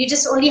 I mean, you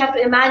just only have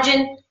to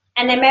imagine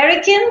an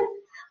American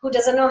who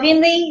doesn't know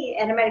Hindi,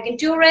 an American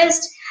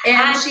tourist.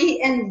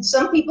 And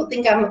some people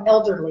think I'm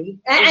elderly.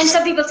 And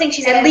some people think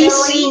she's at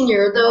least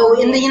senior, though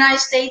in the United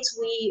States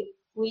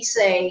we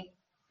say,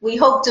 we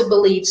hope to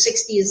believe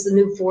 60 is the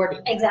new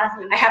 40.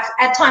 Exactly.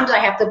 At times I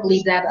have to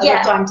believe that, other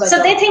times I don't.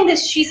 So they think that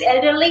she's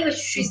elderly, which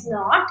she's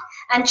not,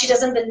 and she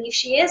doesn't believe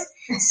she is.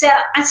 So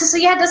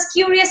you had this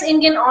curious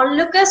Indian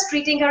onlookers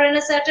treating her in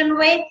a certain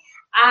way,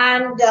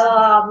 and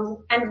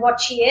what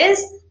she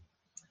is.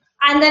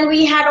 And then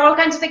we had all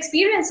kinds of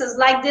experiences,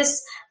 like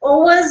this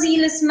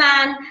overzealous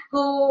man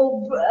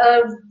who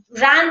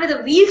ran with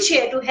a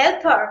wheelchair to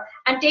help her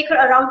and take her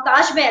around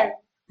Taj Mahal.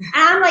 And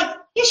I'm like,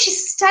 yeah,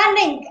 she's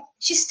standing,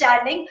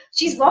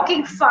 she's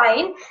walking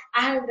fine,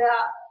 and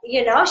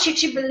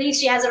she believes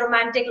she has a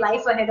romantic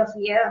life ahead of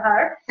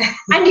her,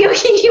 and you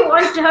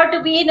want her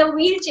to be in a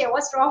wheelchair.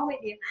 What's wrong with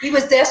you? He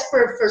was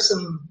desperate for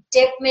some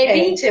tip,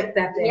 maybe. Tip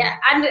that day. Yeah,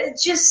 and it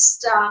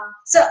just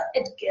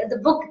the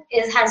book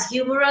has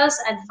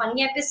humorous and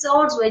funny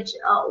episodes, which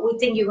we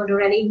think you're going to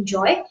really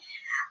enjoy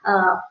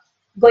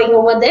going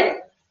over them,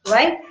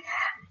 right?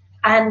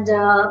 And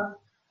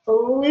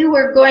we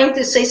were going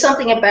to say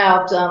something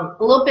about a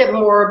little bit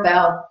more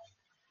about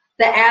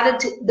the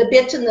attitude, the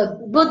bitch and the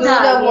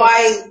Buddha,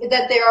 why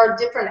that there are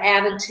different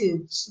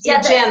attitudes,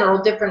 different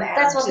attitudes.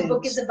 That's what the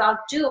book is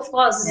about too, of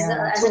course.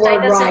 As the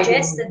title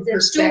suggests, that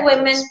there's two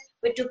women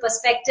with two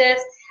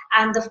perspectives,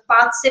 and the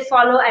paths they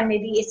follow, and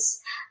maybe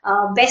it's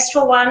best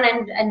for one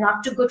and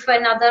not too good for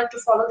another to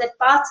follow that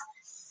path.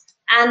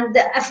 And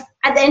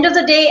at the end of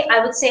the day, I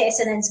would say it's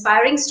an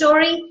inspiring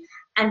story.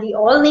 And we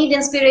all need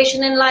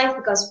inspiration in life,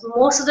 because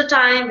most of the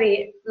time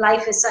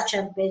life is such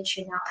a bitch,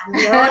 and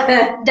we're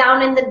all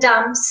down in the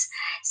dumps.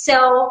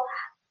 So,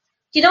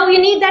 you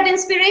need that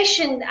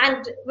inspiration.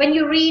 And when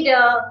you read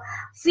a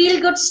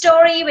feel-good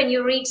story, when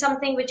you read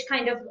something which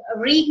kind of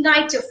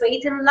reignites your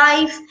faith in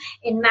life,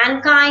 in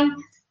mankind,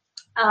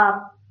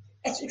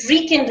 it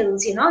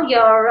rekindles,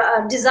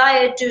 your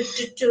desire to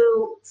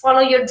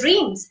follow your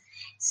dreams.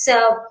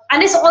 So,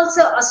 and it's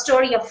also a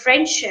story of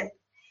friendship.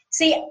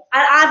 See,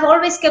 I've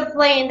always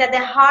complained that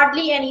there are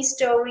hardly any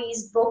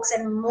stories, books,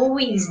 and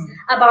movies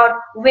about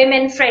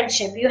women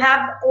friendship. You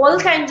have all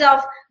kinds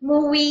of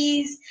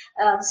movies.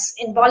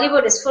 In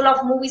Bollywood, is full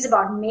of movies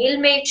about male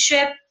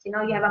mateship, You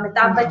know, you have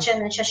Amitabh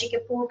Bachchan and Shashi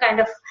Kapoor kind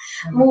of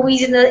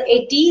movies in the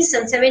 80s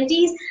and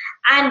 70s,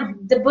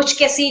 and the Butch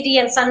Cassidy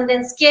and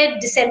Sundance Kid,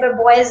 December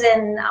Boys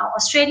in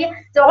Australia.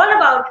 They're all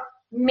about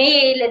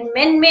male and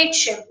men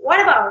mateship.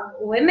 What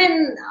about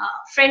women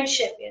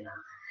friendship, you know?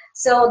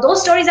 So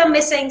those stories are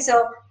missing.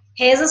 So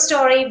here's a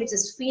story which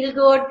is feel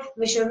good,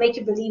 which will make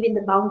you believe in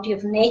the bounty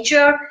of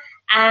nature,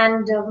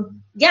 and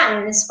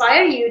and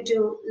inspire you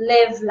to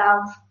live,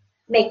 love,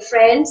 make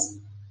friends,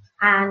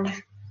 and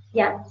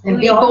and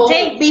be bold.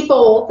 Be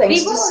bold.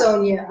 Thanks to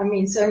Sonia. I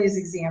mean, Sonia's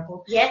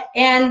example. Yeah.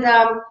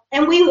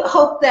 And we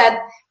hope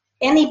that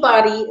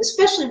anybody,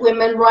 especially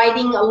women,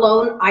 writing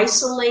alone,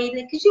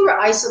 isolated, because you were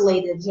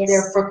isolated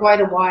there for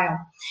quite a while.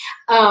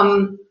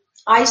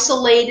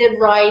 Isolated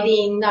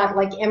writing, not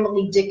like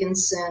Emily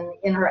Dickinson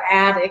in her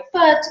attic,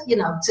 but, you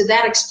know, to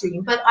that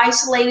extreme, but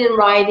isolated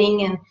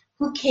writing, and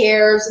who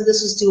cares, and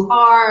this is too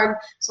hard,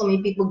 so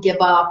many people give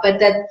up, but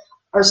that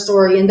our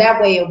story in that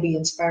way will be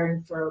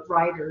inspiring for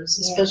writers,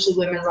 especially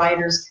women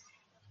writers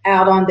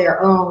out on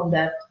their own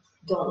that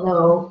don't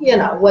know, you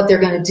know, what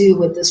they're going to do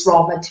with this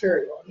raw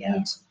material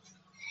yet.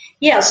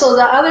 Yeah, so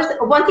the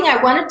other, one thing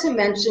I wanted to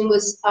mention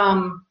was,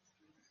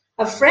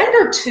 a friend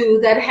or two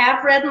that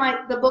have read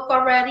the book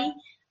already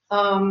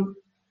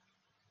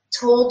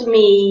told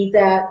me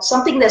that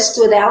something that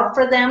stood out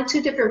for them,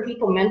 two different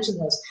people mentioned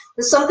this,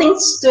 but something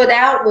stood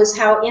out was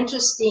how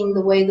interesting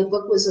the way the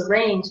book was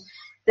arranged.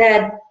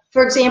 That,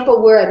 for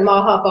example, we're at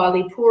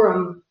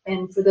Mahabalipuram,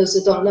 and for those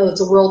that don't know,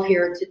 it's a World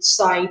Heritage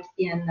Site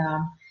in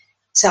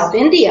South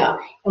India.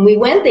 And we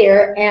went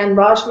there, and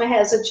Rajma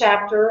has a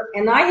chapter,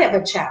 and I have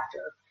a chapter.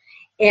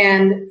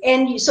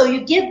 So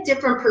you get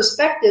different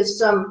perspectives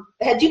from,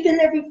 had you been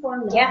there before?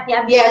 No. Yeah.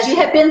 Yes, you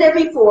have been there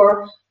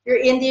before. You're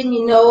Indian,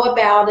 you know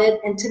about it.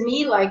 And to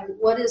me, like,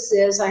 what is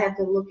this? I had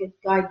to look at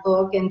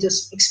guidebook and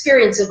just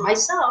experience it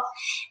myself.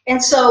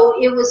 And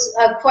so it was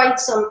quite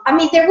some, I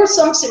mean, there were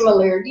some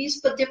similarities,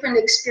 but different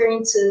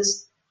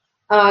experiences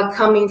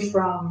coming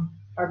from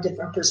our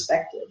different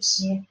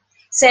perspectives. Yeah.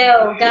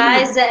 So,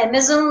 guys, the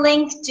Amazon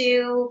link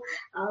to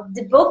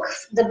the book,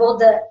 both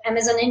the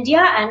Amazon India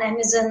and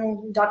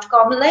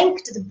Amazon.com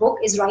link to the book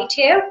is right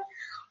here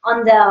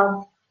on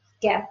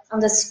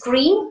the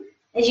screen.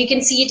 As you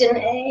can see it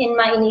in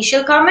my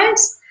initial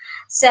comments.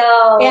 So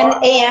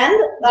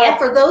and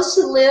for those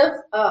who live,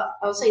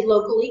 I'll say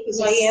locally, because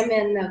I am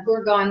in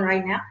Gurgaon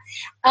right now,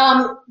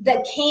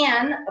 that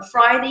can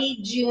Friday,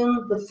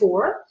 June the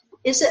 4th.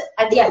 Is it?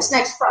 I think it's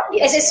next Friday.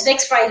 Yes, it's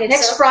next Friday.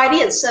 Next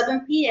Friday at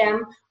 7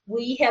 p.m.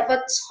 we have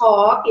a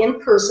talk in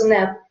person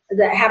at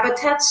the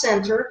Habitat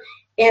Center,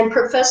 and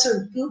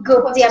Professor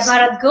Gupta,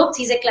 Bharat Gupta,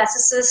 he's a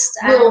classicist,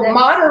 will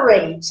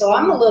moderate. So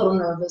I'm a little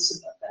nervous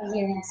about that.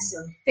 Yes, he's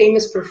a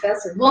famous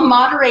professor. We'll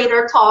moderate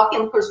our talk,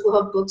 and of course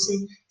we'll have books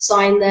and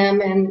sign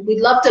them. And we'd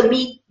love to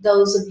meet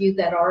those of you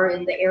that are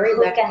in the area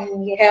that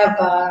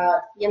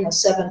have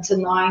 7 to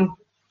 9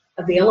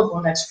 available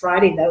next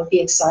Friday. That would be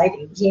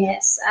exciting.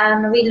 Yes,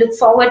 and we look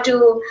forward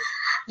to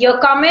your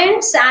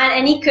comments and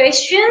any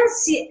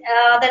questions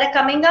that are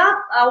coming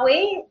up our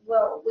way.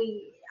 Well,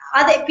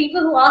 are there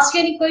people who ask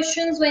you any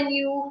questions when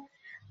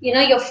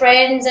your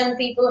friends and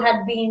people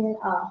had been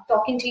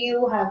talking to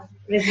you, have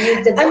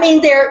reviewed the book? I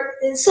mean,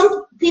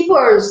 some people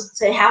are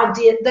say,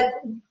 the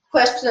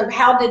question of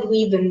how did we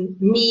even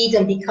meet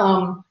and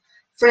become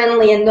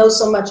friendly and know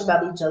so much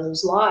about each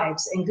other's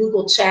lives, and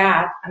Google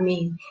Chat. I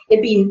mean,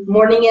 it'd be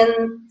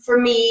morning for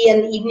me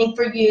and evening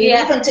for you,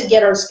 even to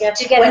get our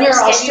sketch. When you're in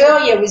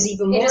Australia, it was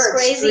even more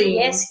crazy. Extreme.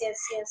 Yes.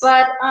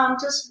 But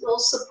just real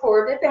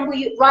supportive, and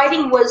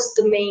writing was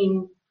the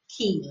main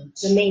key,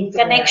 the main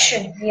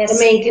connection. The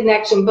main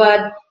connection.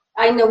 But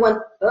I know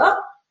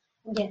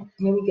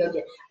here we go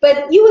again.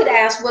 But you would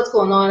ask what's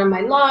going on in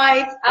my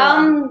life.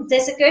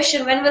 There's a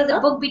question: when will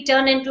the book be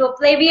turned into a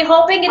play? We're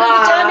hoping it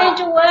will be turned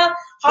into a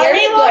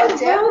Hollywood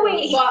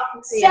movie.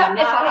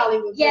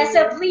 Hollywood.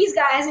 So please,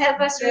 guys, help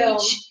us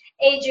reach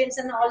agents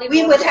in Hollywood.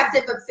 We would have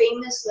to have a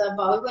famous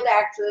Bollywood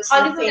actress,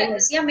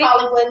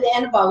 Hollywood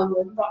and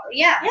Bollywood.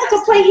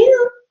 To play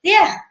you.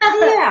 Yeah.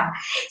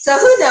 So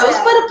who knows?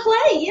 But a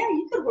play,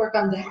 you could work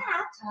on that.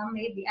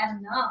 Maybe, I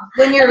don't know.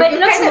 When you're kind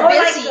of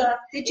busy.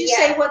 Did you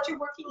say what you're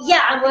working on?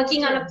 Yeah, I'm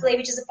working on a play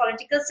which is a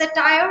political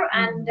satire,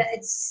 and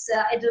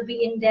it'll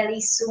be in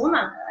Delhi soon,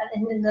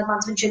 in the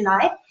month of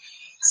July.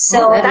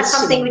 So that's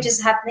something which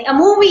is happening. A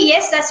movie,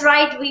 yes, that's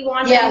right. We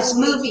want a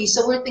movie.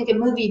 So we're thinking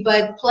movie,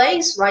 but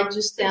plays, right?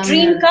 Just down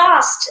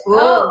Dreamcast.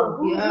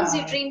 Who's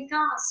your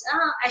Dreamcast?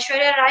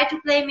 Aishwarya Rai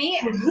to play me.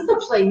 Who to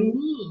play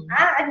me?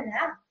 I don't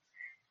know.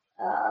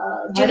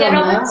 Julia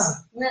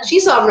Roberts. No.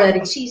 She's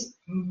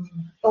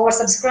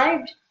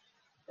oversubscribed.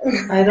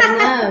 I don't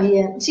know.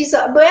 Yeah, she's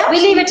we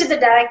leave it to the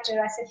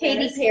director. I said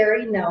Katy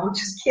Perry. No, I'm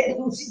just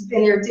kidding. She's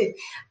been here too.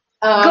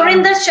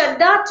 Gurinder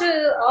Chadda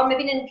or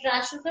maybe an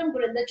international film.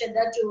 Gurinder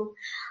Chadda to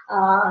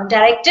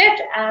direct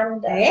it,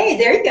 and hey,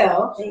 there you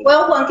go.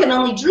 Well, one can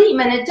only dream,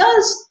 and it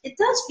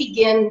does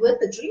begin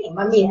with a dream.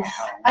 I mean,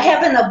 I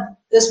have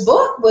this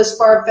book was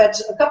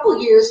far-fetched. A couple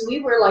of years, we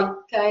were like,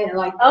 kind of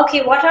like,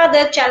 Okay, what are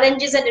the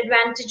challenges and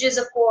advantages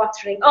of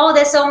co-authoring? Oh,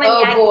 there's so many.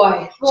 oh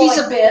boy, she's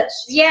a bitch.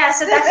 Yeah,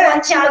 so that's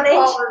one She would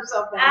challenge. call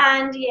herself that.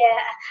 And yeah,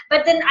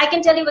 but then I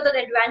can tell you what the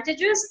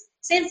advantages.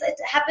 Since it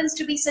happens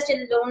to be such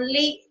a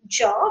lonely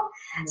job,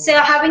 so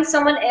having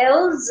someone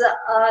else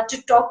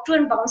to talk to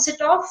and bounce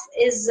it off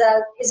is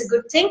a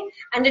good thing,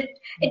 and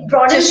it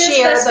broadens To your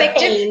share the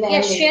perspective. pain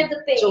and Share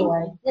the pain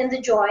joy. and the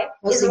joy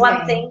Mostly is one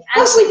pain. thing.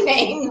 Mostly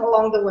pain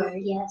along the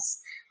way.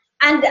 Yes.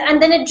 And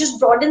then it just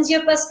broadens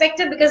your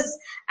perspective, because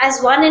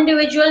as one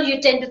individual you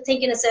tend to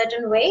think in a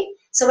certain way.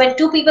 So when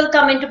two people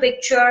come into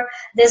picture,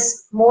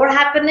 there's more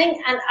happening.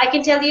 And I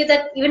can tell you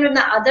that even in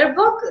the other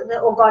book,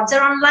 the Oh Gods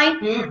Are Online,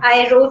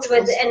 I wrote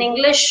with an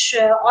English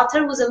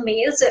author who's a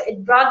male. So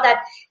it brought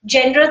that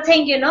gender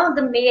thing,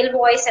 the male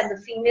voice and the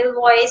female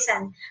voice,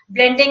 and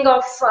blending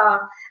of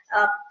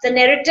the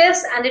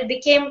narratives, and it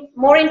became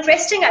more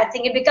interesting. I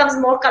think it becomes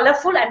more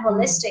colorful and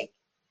holistic.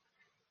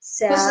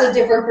 So, Because of the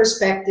different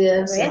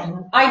perspectives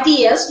and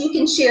ideas. You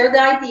can share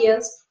the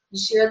ideas. You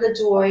share the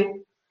joy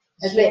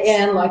at the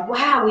end. Like,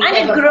 wow. And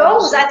it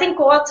grows. I think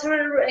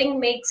co-authoring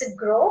makes it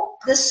grow.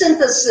 The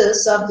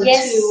synthesis of the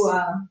two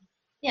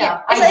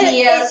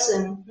ideas.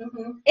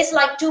 It's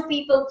like two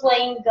people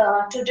playing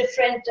two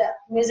different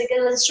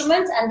musical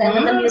instruments, and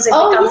then the music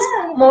becomes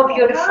more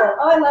beautiful.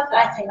 Oh, I love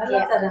that. I think, I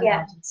love that.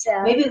 Yeah.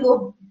 So maybe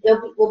we'll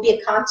be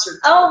a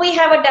concert. Oh, we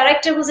have a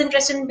director who's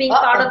interested in being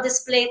part of this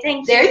play.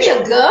 Thank you. There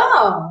you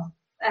go.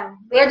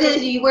 Where do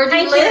you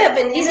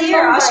live? He's in in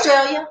here, Mumbai.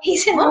 Australia?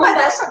 He's in Mumbai. Mumbai.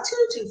 That's not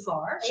too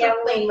far. So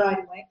plane right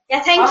away.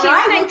 Yeah, thank All you.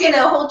 right, Thank we're you.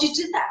 going to hold you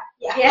to that.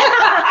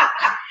 Yeah.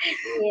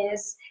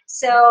 Yes.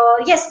 So,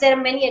 yes, there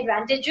are many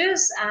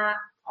advantages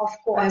of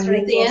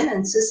co-authoring. Ruth Ann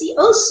and Sissy.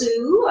 Oh,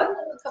 Sue. I know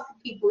a couple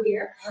people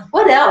here.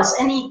 What else?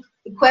 Any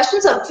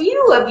questions? A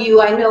few of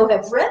you I know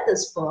have read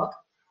this book.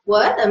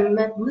 What? A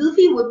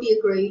movie would be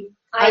a great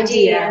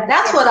idea.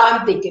 That's what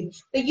I'm thinking.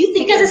 But you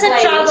think because it's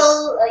a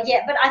travel,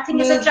 but I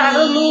think it's a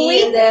travel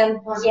movie. And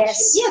then,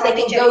 yes, they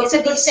can go to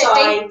these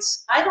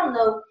sites. I don't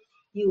know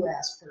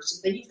U.S. person,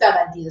 but you've got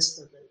ideas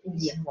for the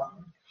Indian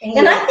woman.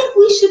 And I think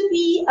we should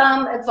be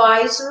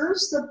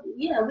advisors.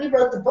 We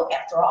wrote the book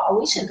after all.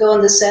 We should go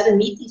on the set and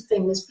meet these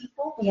famous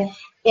people. Yeah.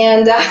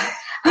 And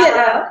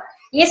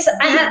yes,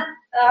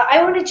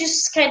 I want to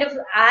just kind of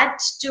add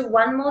to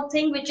one more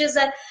thing, which is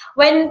that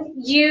when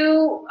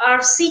you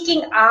are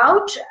seeking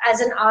out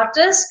as an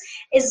artist,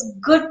 it's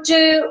good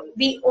to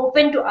be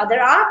open to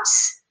other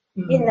arts.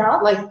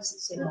 Like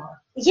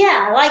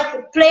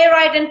like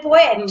playwright and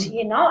poet.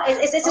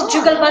 It's a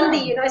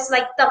jugalbandi. It's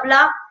like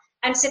tabla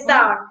and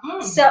sitar.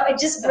 So it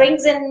just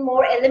brings in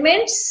more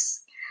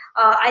elements.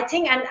 I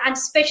think, and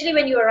especially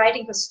when you are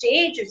writing for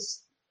stage,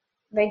 it's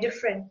very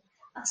different.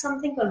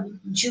 Something called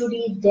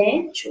Judi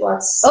Dench.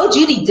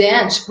 Judi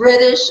Dench,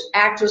 British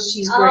actress.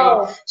 She's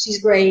great.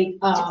 She's great.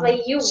 To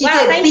play you. She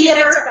did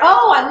theater.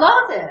 I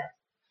love it.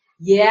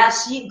 Yeah,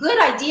 good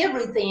idea,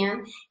 Ruth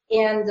Ann.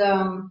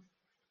 And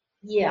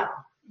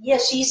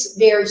she's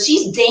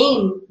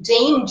Dame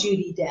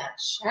Judi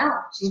Dench. Yeah.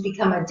 She's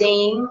become a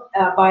dame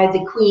by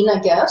the Queen, I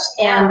guess,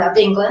 and of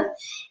England.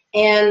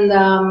 And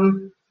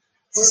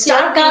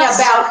something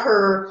about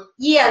her.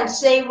 Yeah, and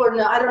say I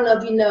don't know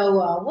if you know,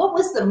 what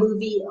was the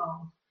movie?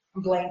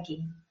 I'm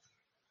blanking.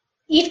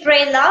 Eat,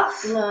 Pray, Love?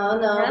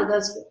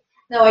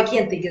 No, I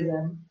can't think of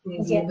them.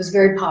 It was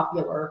very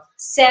popular.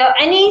 So,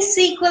 any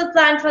sequel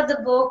planned for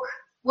the book?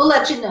 We'll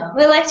let you know.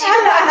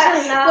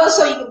 Well,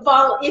 so you can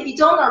follow. If you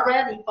don't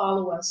already,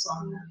 follow us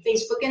on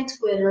Facebook and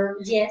Twitter.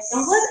 Yes.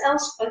 And what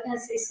else? I'm going to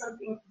say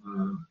something.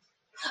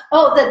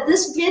 Oh, that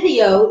this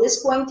video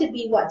is going to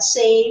be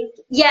saved?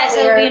 Yes,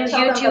 it'll be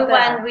on YouTube,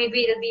 and we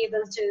will be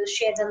able to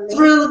share the link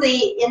through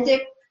the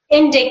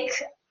Indic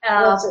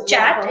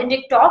chat,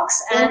 Indic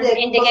Talks, and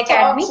Indic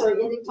Academy. Or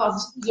Indic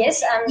Talks.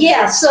 Yes.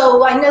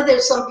 So I know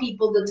there's some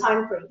people, the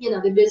time frame,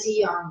 they're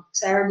busy on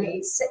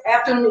Saturdays,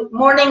 afternoon,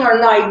 morning or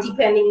night,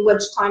 depending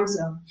which time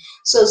zone.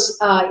 So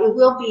it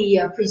will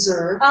be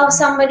preserved. Oh,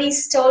 somebody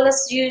told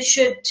us you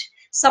should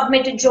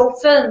submit to Joe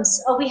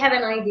Films. Oh, we have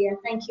an idea.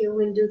 Thank you.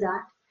 We'll do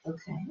that.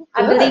 Okay.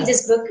 I believe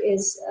this book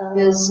is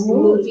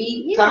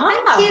movie. Yeah,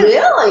 thank you.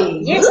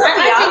 Really? Yes, I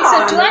think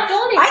so too. I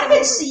told you. I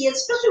could see it,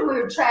 especially when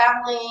we were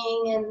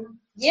traveling, and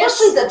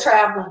especially the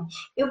traveling.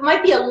 It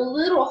might be a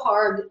little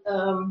hard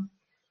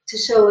to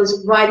show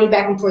us riding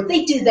back and forth.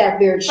 They do that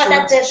very short.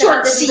 But that's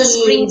short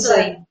scenes.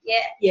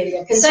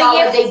 Yeah.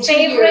 Consolidate so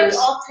your favorite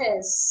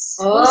authors?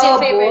 Oh, who's your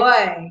favorite?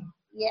 Boy.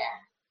 Yeah.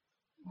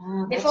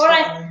 Before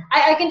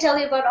I can tell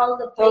you about all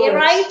the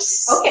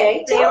playwrights.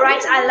 Okay.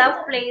 Playwrights. I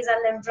love plays.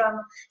 I love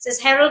drama. So it's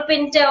Harold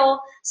Pinto,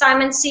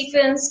 Simon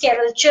Stephens,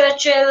 Carol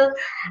Churchill,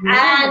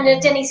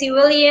 and Tennessee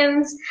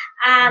Williams,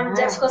 and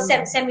of course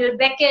Samuel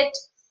Beckett.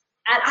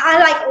 And I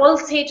like all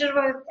theater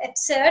were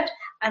absurd.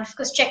 And of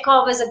course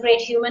Chekhov is a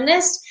great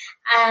humanist.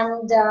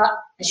 And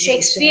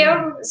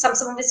Shakespeare, some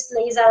of his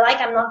plays I like.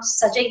 I'm not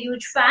such a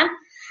huge fan.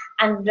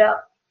 And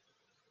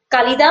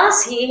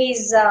Kalidas,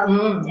 he's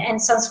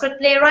and Sanskrit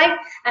playwright,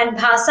 and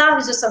Bhasa,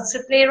 who's a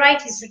Sanskrit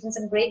playwright. He's written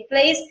some great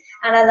plays,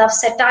 and I love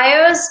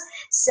satires.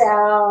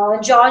 So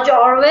George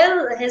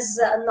Orwell, his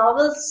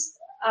novels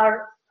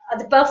are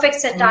the perfect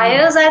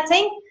satires, I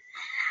think.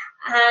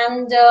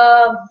 And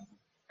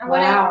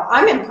wow,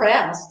 I'm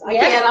impressed.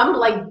 Yeah. I'm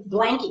like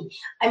blanking.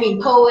 I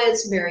mean,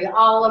 poets, Mary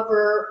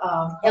Oliver,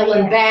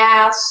 Ellen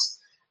Bass,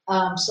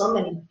 so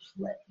many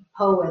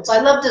poets. I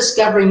love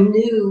discovering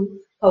new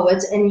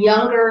poets and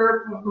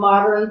younger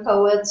modern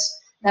poets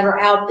that are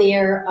out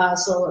there.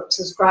 So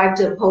subscribe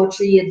to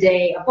Poetry a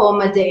Day, a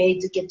poem a day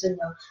to get to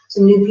know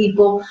some new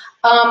people.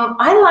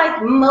 I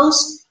like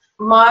most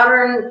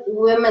modern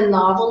women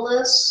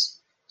novelists,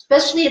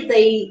 especially if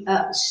they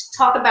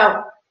talk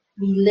about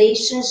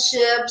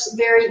relationships,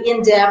 very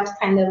in-depth,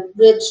 kind of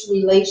rich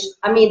relation.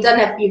 I mean, it doesn't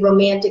have to be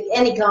romantic,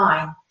 any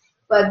kind,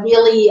 but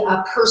really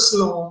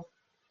personal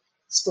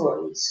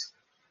stories.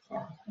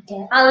 Yeah.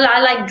 Okay.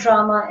 I like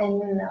drama,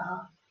 and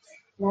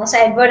also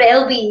Edward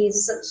Albee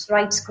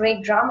writes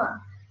great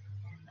drama.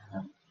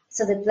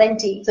 So there's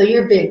plenty. So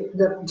you're big.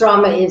 The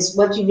drama is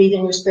what you read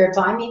in your spare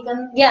time,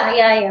 even? Yeah.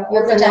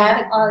 You're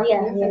fanatic. Oh,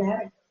 yeah. You're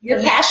fanatic.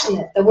 You're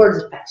passionate. The word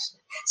is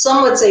passionate.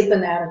 Some would say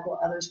fanatical,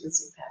 others would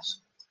say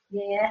passionate.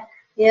 Yeah.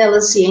 Yeah,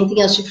 let's see.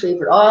 Anything else? Your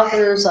favorite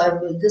authors?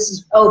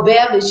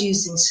 Bev is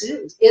using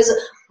Sue's. Is a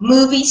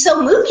movie.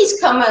 So movies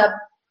come up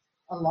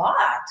a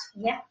lot.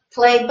 Yeah.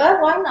 Play, but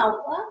why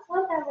not? Well,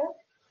 whatever.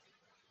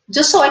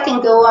 Just so I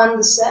can go on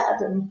the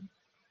set in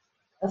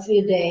a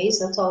few days.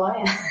 That's all I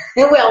am.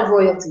 Well,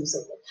 royalties.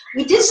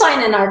 We did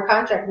sign in our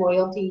contract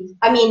royalties.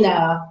 I mean,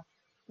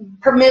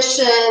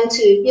 permission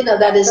to,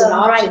 that is an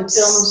option. Rights.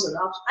 Films and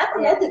options. I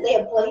don't know. Did they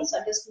have plays?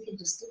 I guess we could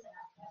just do that.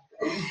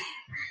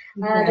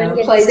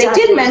 They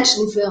did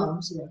mention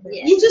films. Yeah, but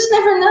you just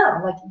never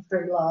know. Like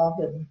For Love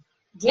and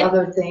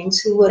other things.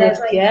 Who would have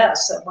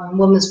guessed that one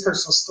woman's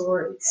personal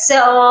story?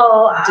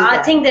 So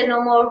I think there are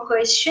no more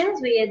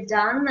questions. We are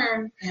done,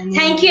 and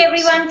thank you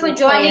everyone for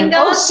joining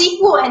us.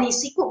 Any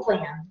sequel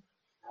plan?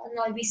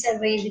 No, we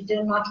said we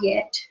do not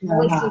yet. No,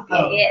 we'll keep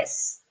it.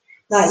 Yes.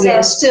 Not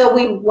yet. Still,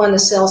 we want to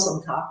sell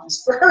some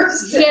copies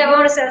first. Yeah, we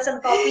want to sell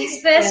some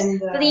copies first.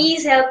 And,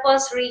 please help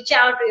us reach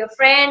out to your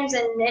friends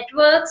and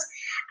networks.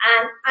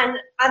 And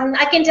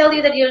I can tell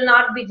you that you'll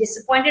not be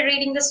disappointed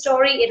reading the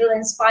story. It'll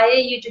inspire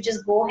you to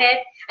just go ahead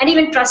and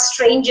even trust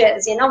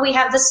strangers. We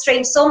have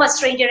so much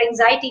stranger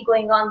anxiety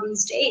going on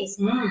these days.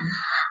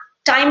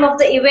 Time of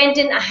the event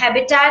in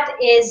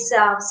Habitat is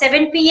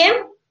 7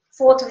 p.m.,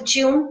 4th of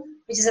June,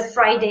 which is a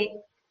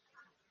Friday.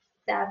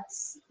 And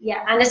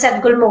it's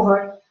at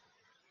Gulmohar.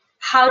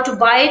 How to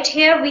buy it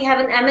here? We have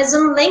an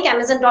Amazon link,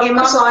 Amazon.com.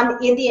 Amazon,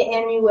 India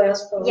and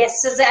US. Both. Yes,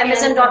 so the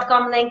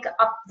Amazon.com link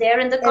up there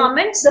in the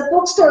comments. The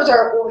bookstores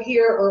are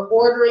here or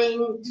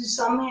ordering. Do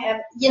some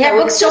have?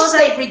 Bookstores.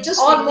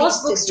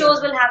 Most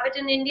bookstores will have it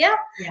in India,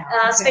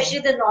 especially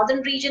the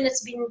northern region.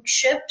 It's been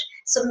shipped.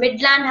 So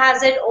Midland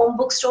has it. Om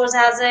Bookstores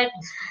has it,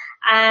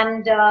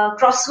 and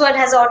Crossword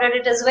has ordered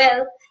it as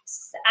well,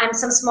 and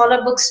some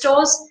smaller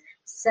bookstores.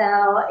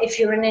 So if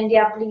you're in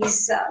India,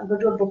 please go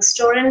to a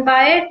bookstore and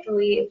buy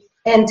it.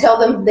 And tell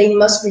them they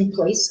must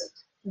replace it.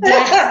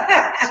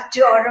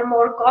 To order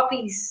more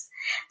copies.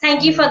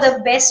 Thank you for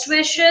the best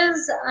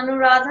wishes,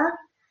 Anuradha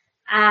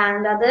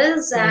and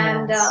others. Yes.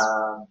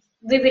 And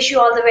we wish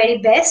you all the very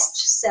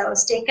best. So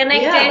stay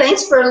connected. Yeah,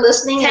 thanks for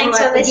listening. Thanks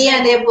for listening.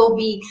 Again, it will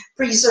be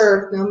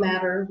preserved no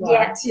matter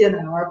what. Yeah.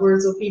 Our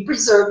words will be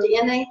preserved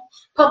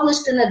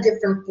published in a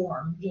different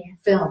form. Yeah.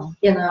 Film,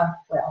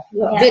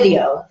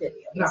 video,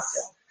 not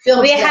film.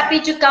 We're happy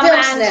to come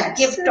and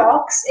give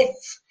talks.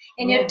 If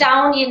in your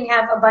town you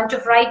have a bunch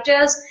of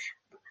writers,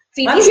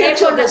 I'm here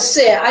till the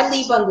 6th. I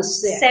leave on the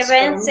 6th.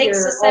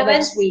 6th or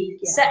 7th. Week,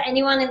 So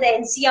anyone in the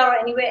NCR or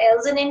anywhere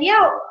else in India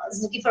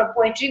is looking for a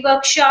poetry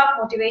workshop,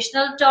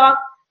 motivational talk,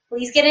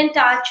 please get in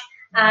touch.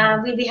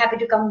 We'll be happy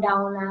to come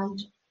down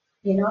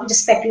and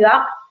just pep you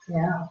up.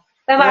 Yeah.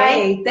 Bye-bye.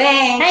 Hey,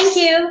 thanks. Thank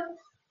you.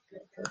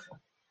 Perfect.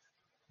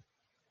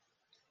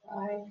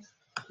 Bye.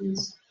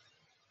 Peace.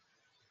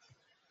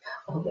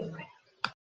 Oh, wait.